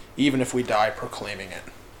everyone, even if we die proclaiming it."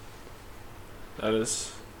 That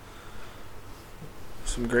is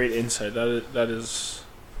some great insight. That is.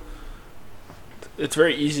 It's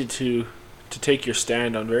very easy to take your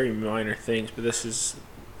stand on very minor things, but this is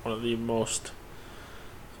one of the most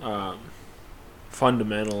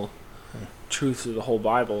fundamental truths of the whole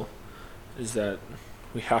Bible, is that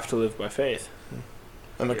we have to live by faith.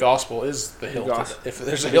 And the gospel is the hill. If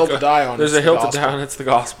there's a The hill to die on, There's it's a hill the to gospel. die on. It's the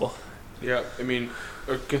gospel. Yeah, I mean,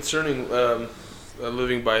 concerning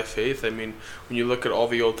living by faith, I mean, when you look at all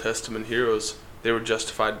the Old Testament heroes, they were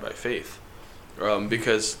justified by faith,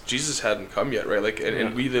 because Jesus hadn't come yet, right? Like,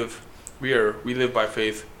 and we live by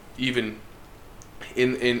faith even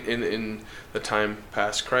in the time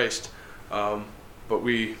past Christ, but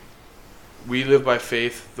we live by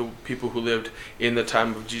faith. The people who lived in the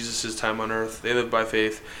time of Jesus' time on earth, they lived by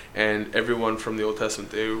faith, and everyone from the Old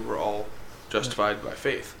Testament, they were all justified by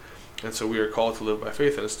faith. And so we are called to live by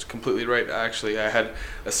faith, and it's completely right. Actually, I had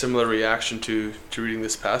a similar reaction to reading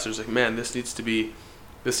this passage. Like, man, this needs to be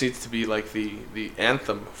like the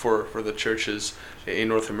anthem for the churches in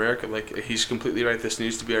North America. Like, he's completely right. This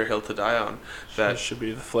needs to be our hill to die on. That should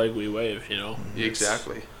be the flag we wave.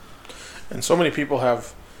 Exactly. And so many people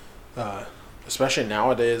have, especially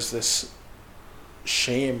nowadays, this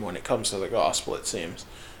shame when it comes to the gospel, it seems.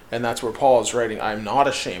 And that's where Paul is writing, I'm not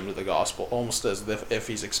ashamed of the gospel, almost as if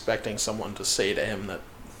he's expecting someone to say to him that,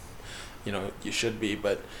 you should be.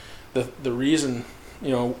 But the reason,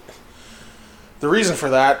 the reason for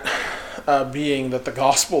that being that the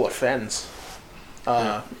gospel offends.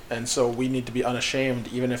 And so we need to be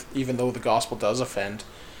unashamed, even though the gospel does offend.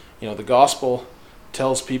 The gospel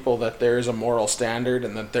tells people that there is a moral standard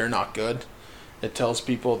and that they're not good. It tells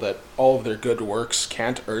people that all of their good works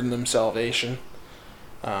can't earn them salvation.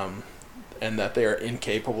 And that they are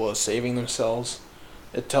incapable of saving themselves.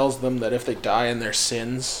 It tells them that if they die in their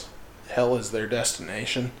sins, hell is their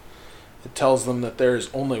destination. It tells them that there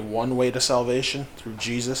is only one way to salvation, through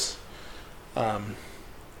Jesus. And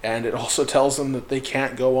it also tells them that they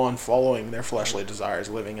can't go on following their fleshly desires,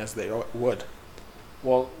 living as they would.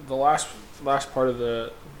 Well, the last part of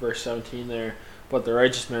the verse 17 there, but the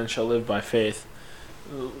righteous man shall live by faith.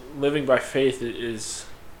 Living by faith is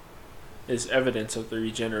evidence of the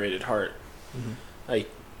regenerated heart. Mm-hmm. Like,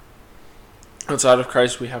 outside of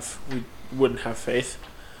Christ, we wouldn't have faith,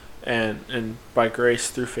 and by grace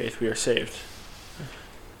through faith we are saved.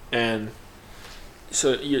 And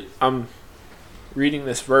so I'm reading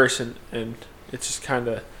this verse, and it just kind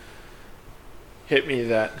of hit me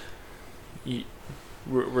that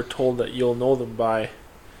we're told that you'll know them by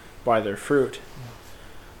their fruit.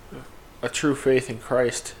 A true faith in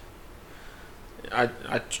Christ,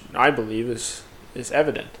 I believe is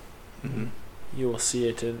evident. Mm-hmm. You will see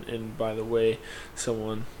it in by the way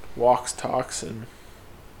someone walks, talks, and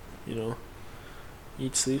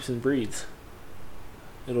eats, sleeps, and breathes.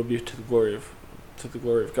 It'll be to the glory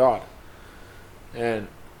of God, and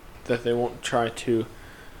that they won't try to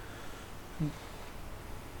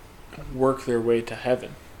work their way to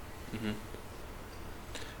heaven. Mm-hmm.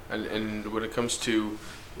 And when it comes to,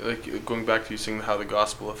 like, going back to you saying how the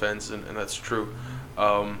gospel offends, and that's true.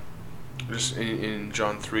 Just in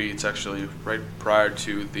John 3, it's actually right prior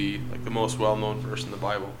to the most well-known verse in the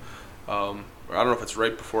Bible. Or I don't know if it's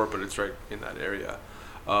right before, but it's right in that area.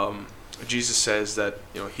 Jesus says that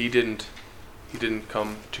he didn't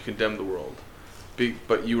come to condemn the world,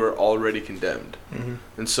 but you are already condemned. Mm-hmm.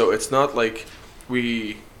 And so it's not like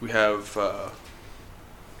we have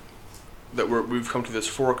we've come to this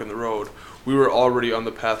fork in the road. We were already on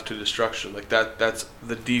the path to destruction. Like that's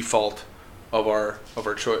the default of our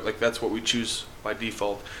choice. Like, that's what we choose by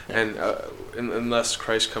default. Yeah. And unless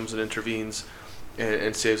Christ comes and intervenes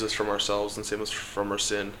and saves us from ourselves and saves us from our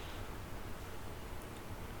sin.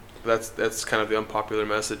 That's kind of the unpopular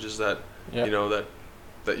message, is that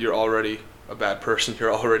that you're already a bad person,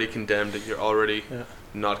 you're already condemned, and you're already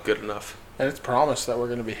not good enough. And it's promised that we're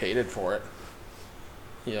going to be hated for it.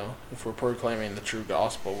 If we're proclaiming the true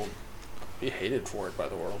gospel, we'll be hated for it by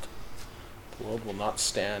the world. The world will not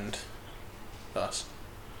stand us.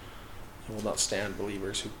 It will not stand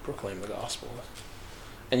believers who proclaim the gospel.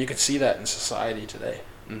 And you can see that in society today.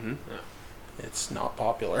 Mm-hmm. It's not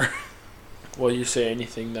popular. Well, you say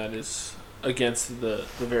anything that is against the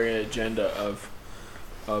very agenda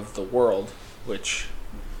of the world, which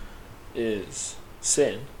is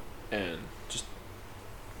sin, and just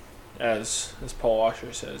as Paul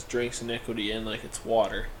Washer says, drinks iniquity in like it's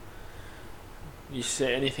water. You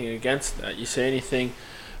say anything against that. You say anything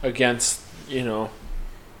against, and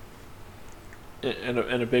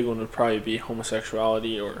a big one would probably be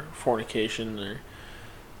homosexuality or fornication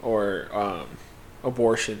or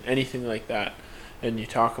abortion, anything like that, and you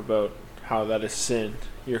talk about how that is sin,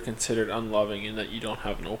 you're considered unloving and that you don't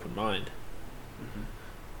have an open mind. Mm-hmm.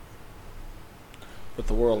 But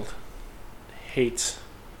the world hates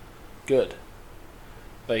good.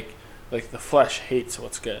 Like the flesh hates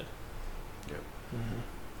what's good. Yeah. Mm-hmm.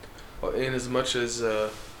 Well, in as much as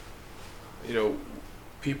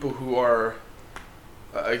people who are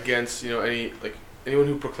against anyone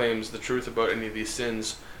who proclaims the truth about any of these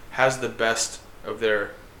sins has the best of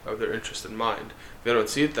their interest in mind. They don't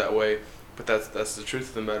see it that way, but that's the truth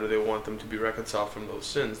of the matter. They want them to be reconciled from those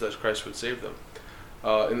sins, that Christ would save them.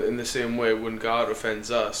 In the same way, when God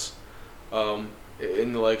offends us,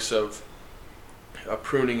 in the likes of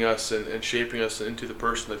pruning us and shaping us into the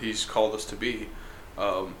person that He's called us to be,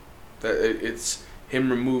 it's Him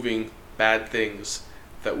removing bad things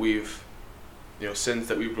that we've, sins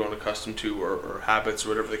that we've grown accustomed to, or habits, or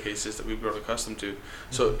whatever the case is that we've grown accustomed to.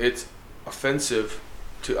 So it's offensive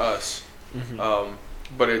to us,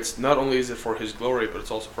 but it's not only is it for His glory, but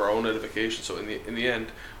it's also for our own edification. So in the end,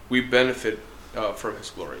 we benefit from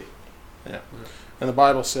His glory. Yeah. And the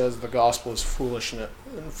Bible says the gospel is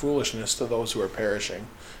foolishness to those who are perishing,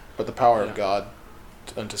 but the power of God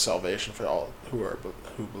unto salvation for all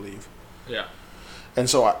who believe. Yeah. And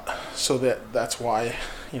that's why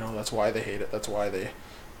they hate it. That's why they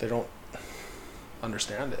don't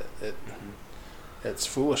understand it. It's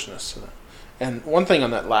foolishness. And one thing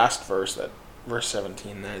on that last verse, that verse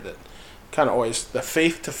 17 there, that kind of always, the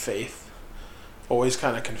faith to faith always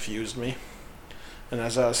kind of confused me. And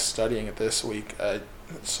as I was studying it this week, I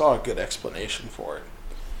saw a good explanation for it.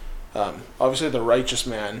 Obviously, the righteous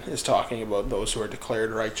man is talking about those who are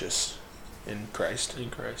declared righteous in Christ. In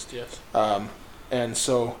Christ, yes. And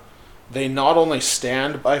so they not only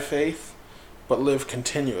stand by faith, but live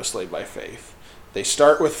continuously by faith. They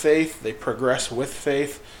start with faith, they progress with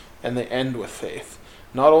faith, and they end with faith.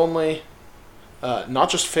 Not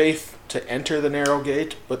just faith to enter the narrow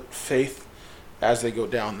gate, but faith as they go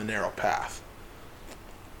down the narrow path.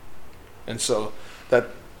 And so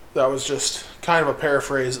that was just kind of a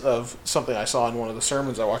paraphrase of something I saw in one of the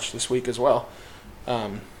sermons I watched this week as well.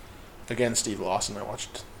 Again, Steve Lawson. I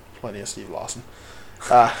watched plenty of Steve Lawson.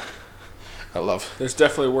 There's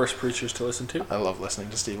definitely worse preachers to listen to. I love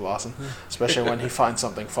listening to Steve Lawson, especially when he finds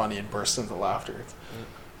something funny and bursts into laughter.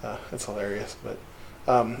 It's hilarious. But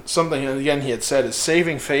something, again, he had said is,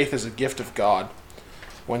 saving faith is a gift of God.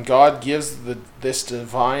 When God gives this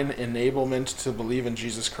divine enablement to believe in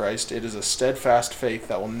Jesus Christ, it is a steadfast faith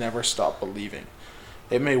that will never stop believing.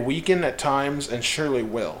 It may weaken at times and surely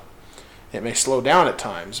will. It may slow down at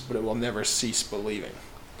times, but it will never cease believing.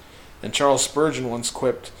 And Charles Spurgeon once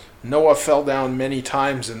quipped, Noah fell down many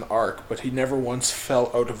times in the ark, but he never once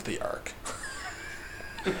fell out of the ark.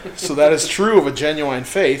 So that is true of a genuine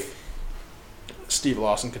faith. Steve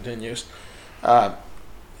Lawson continues. That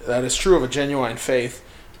is true of a genuine faith.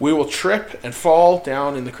 We will trip and fall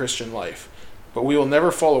down in the Christian life, but we will never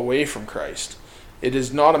fall away from Christ. It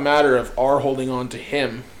is not a matter of our holding on to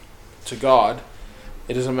Him, to God.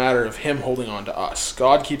 It is a matter of Him holding on to us.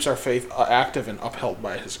 God keeps our faith active and upheld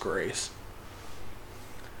by His grace.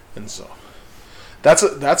 And so, that's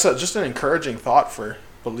just an encouraging thought for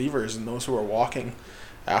believers and those who are walking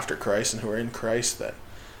after Christ and who are in Christ, that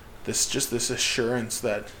this assurance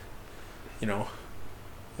that,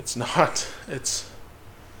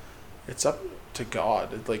 it's up to God.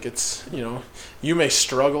 You may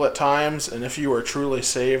struggle at times, and if you are truly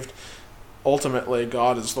saved, ultimately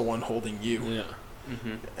God is the one holding you. Yeah.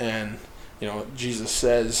 Mm-hmm. And Jesus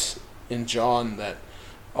says in John that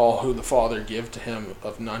all who the Father give to Him,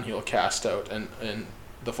 of none He'll cast out, and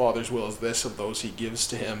the Father's will is this: of those He gives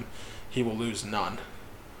to Him, He will lose none.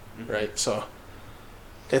 Mm-hmm. Right. So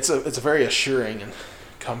it's a very assuring and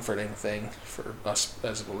comforting thing for us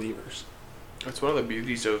as believers. That's one of the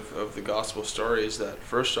beauties of the gospel story, is that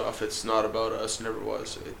first off, it's not about us, never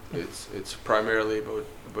was. It's primarily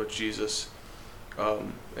about Jesus,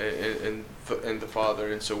 and the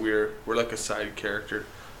Father, and so we're like a side character,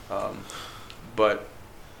 but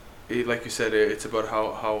like you said, it's about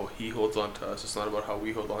how He holds on to us. It's not about how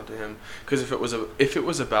we hold on to Him, because if it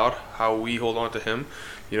was about how we hold on to Him,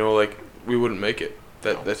 we wouldn't make it.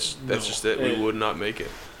 That's just it. We would not make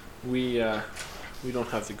it. We don't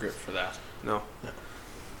have the grip for that. No.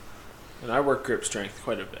 And I work grip strength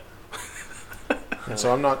quite a bit. And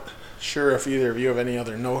so I'm not sure if either of you have any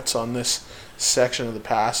other notes on this section of the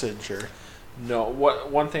passage, or... No.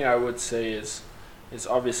 One thing I would say is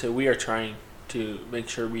obviously we are trying to make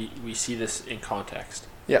sure we see this in context.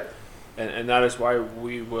 Yeah. And that is why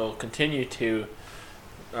we will continue to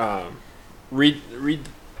read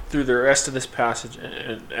through the rest of this passage,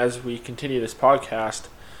 and as we continue this podcast,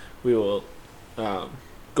 we will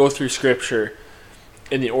go through Scripture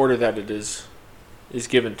in the order that it is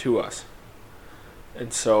given to us.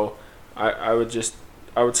 And so I would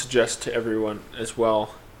suggest to everyone as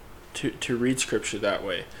well to read Scripture that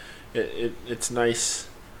way. It's nice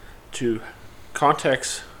to...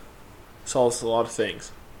 Context solves a lot of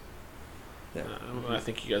things. Yeah. I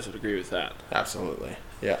think you guys would agree with that. Absolutely.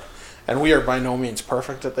 Yeah. And we are by no means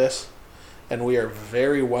perfect at this, and we are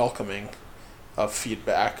very welcoming of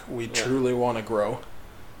feedback. We truly want to grow,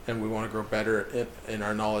 and we want to grow better in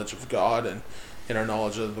our knowledge of God and in our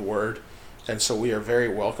knowledge of the Word. And so we are very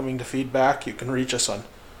welcoming to feedback. You can reach us on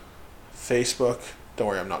Facebook. Don't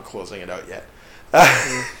worry, I'm not closing it out yet.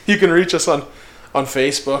 You can reach us on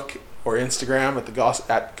Facebook or Instagram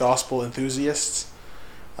at Gospel Enthusiasts.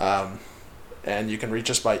 And you can reach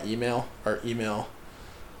us by email. Our email,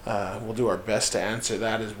 we'll do our best to answer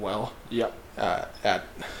that as well. Yep. At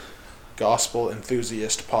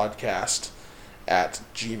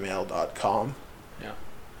gospelenthusiastpodcast@gmail.com. Yeah.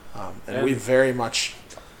 And we very much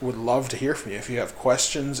would love to hear from you. If you have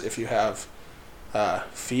questions, if you have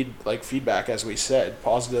feedback, as we said,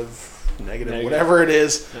 positive, negative, whatever it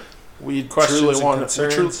is, we truly want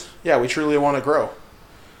to. We truly want to grow.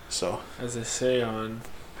 So, as they say on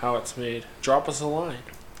How It's Made, drop us a line.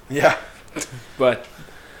 Yeah. But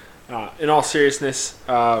in all seriousness,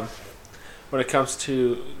 when it comes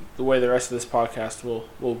to the way the rest of this podcast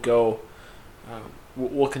will go,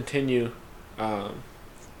 we'll continue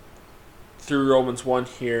through Romans 1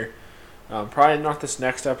 here. Probably not this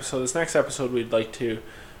next episode. This next episode, we'd like to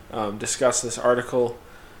discuss this article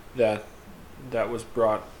that was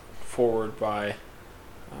brought forward by.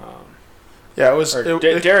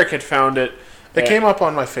 Derek had found it. It came up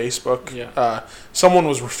on my Facebook. Yeah. Someone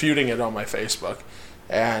was refuting it on my Facebook,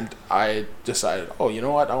 and I decided, you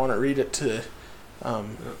know what? I want to read it to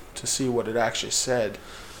see what it actually said.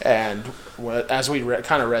 And as we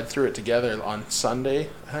kind of read through it together on Sunday,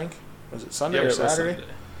 I think. Was it Sunday or Saturday?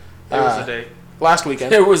 It was a day. Last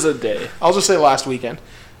weekend. It was a day. I'll just say last weekend.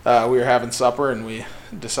 We were having supper, and we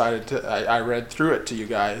decided to. I read through it to you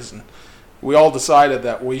guys, and we all decided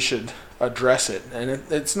that we should address it. And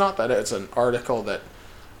it's not that it's an article that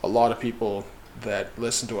a lot of people that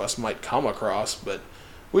listen to us might come across, but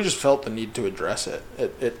we just felt the need to address it.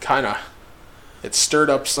 It stirred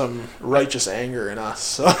up some righteous anger in us.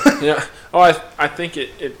 So. Yeah. I think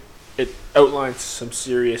it outlines some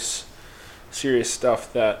serious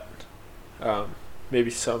stuff that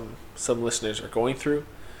maybe some listeners are going through,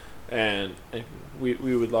 and we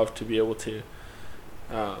would love to be able to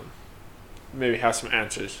maybe have some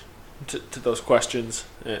answers to those questions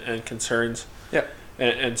and concerns. Yeah.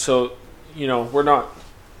 And so, we're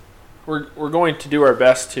going to do our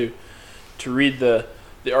best to read the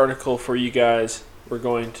article for you guys. We're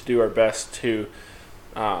going to do our best to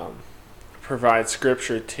provide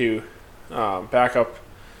scripture to back up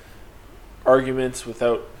arguments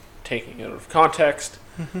without taking it out of context.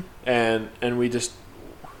 Mm-hmm. And we just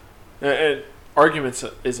arguments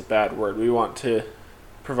is a bad word. We want to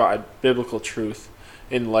provide biblical truth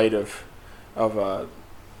in light of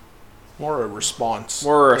more a response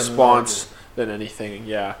than anything.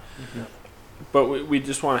 Yeah. Mm-hmm. But we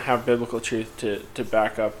just want to have biblical truth to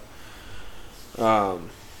back up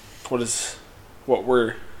what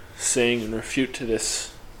we're saying and refute to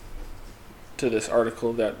this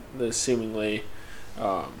article that is seemingly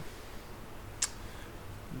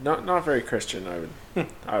not very Christian,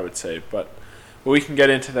 I would say, but we can get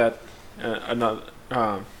into that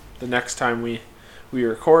the next time we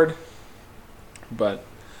record. But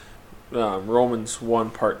Romans 1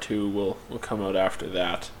 Part 2 will come out after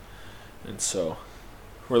that, and so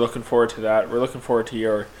we're looking forward to that. We're looking forward to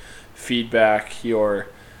your feedback, your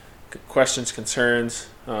questions, concerns,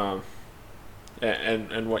 and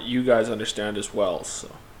what you guys understand as well.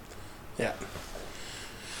 So yeah,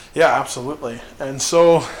 absolutely. And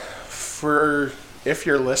so if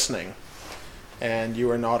you're listening and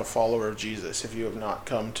you are not a follower of Jesus, if you have not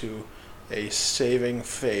come to a saving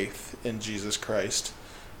faith in Jesus Christ,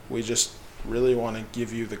 we just really want to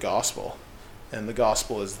give you the gospel. And the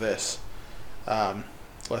gospel is this.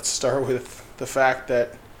 Let's start with the fact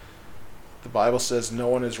that the Bible says no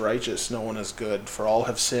one is righteous, no one is good, for all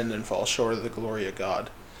have sinned and fall short of the glory of God.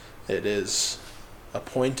 It is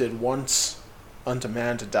appointed once unto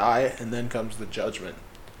man to die, and then comes the judgment.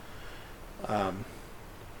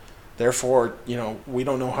 Therefore, we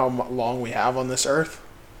don't know how long we have on this earth.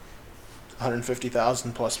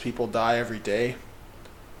 150,000 plus people die every day.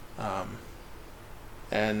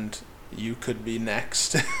 And you could be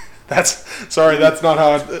next. That's not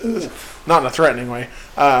how not in a threatening way.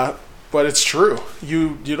 But it's true.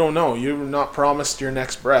 You don't know. You're not promised your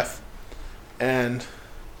next breath. And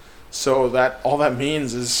so all that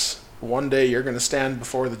means is one day you're going to stand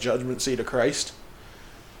before the judgment seat of Christ.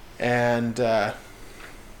 And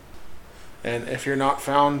if you're not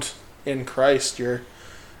found in Christ, you're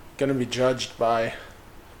going to be judged by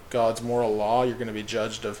God's moral law. You're going to be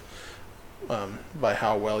judged of by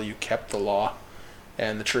how well you kept the law.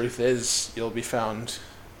 And the truth is, you'll be found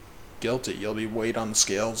guilty. You'll be weighed on the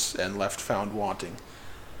scales and left found wanting.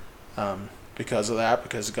 Because of that,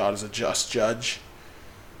 because God is a just judge,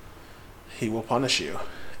 he will punish you.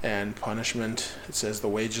 And punishment, it says the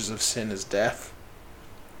wages of sin is death,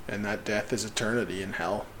 and that death is eternity in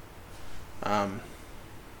hell.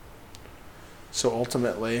 So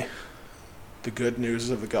ultimately, the good news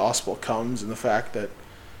of the gospel comes in the fact that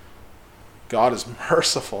God is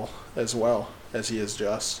merciful as well as he is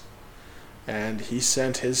just. And he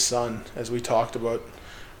sent his son, as we talked about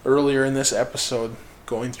earlier in this episode,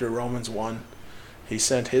 going through Romans 1. He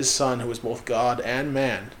sent his son, who was both God and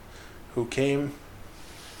man, who came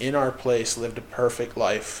in our place, lived a perfect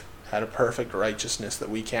life, had a perfect righteousness that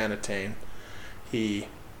we can't attain. He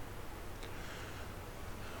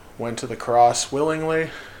went to the cross willingly.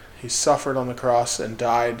 He suffered on the cross and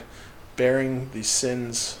died, bearing the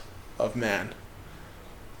sins of man,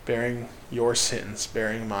 bearing your sins,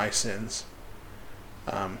 bearing my sins.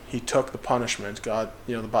 He took the punishment. God,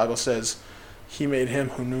 the Bible says he made him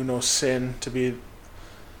who knew no sin to be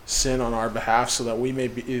sin on our behalf, so that we may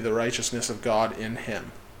be the righteousness of God in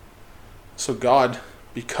him. So God,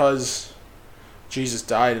 because Jesus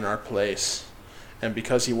died in our place, and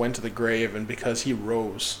because he went to the grave, and because he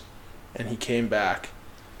rose and he came back,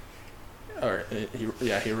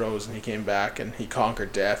 he rose and he came back and he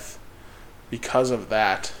conquered death. Because of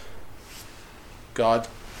that, God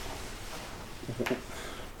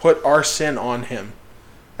put our sin on him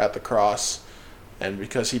at the cross, and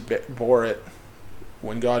because he bore it,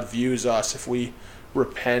 when God views us, if we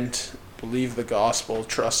repent, believe the gospel,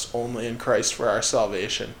 trust only in Christ for our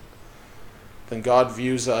salvation, then God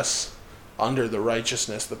views us under the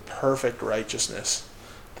righteousness, the perfect righteousness,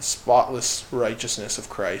 the spotless righteousness of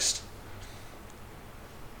Christ,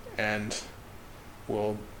 and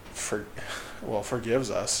forgives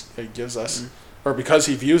us. It gives us, or because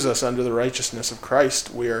he views us under the righteousness of Christ,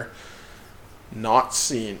 we are not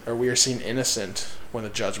seen, or we are seen innocent when the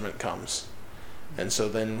judgment comes. And so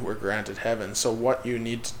then we're granted heaven. So what you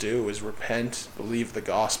need to do is repent, believe the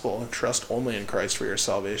gospel, and trust only in Christ for your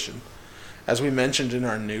salvation. As we mentioned in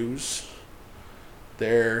our news,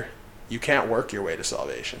 you can't work your way to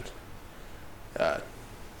salvation.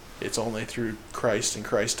 It's only through Christ and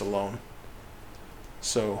Christ alone.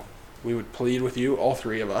 So we would plead with you, all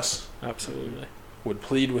three of us. Absolutely. Would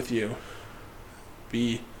plead with you.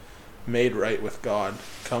 Be made right with God.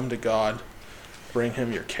 Come to God. Bring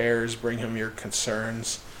him your cares. Bring him your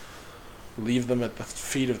concerns. Leave them at the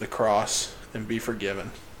feet of the cross and be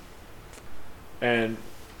forgiven. And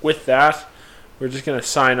with that, we're just going to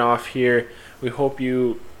sign off here. We hope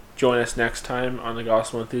you join us next time on the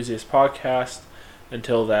Gospel Enthusiast Podcast.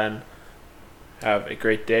 Until then, have a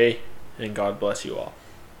great day, and God bless you all.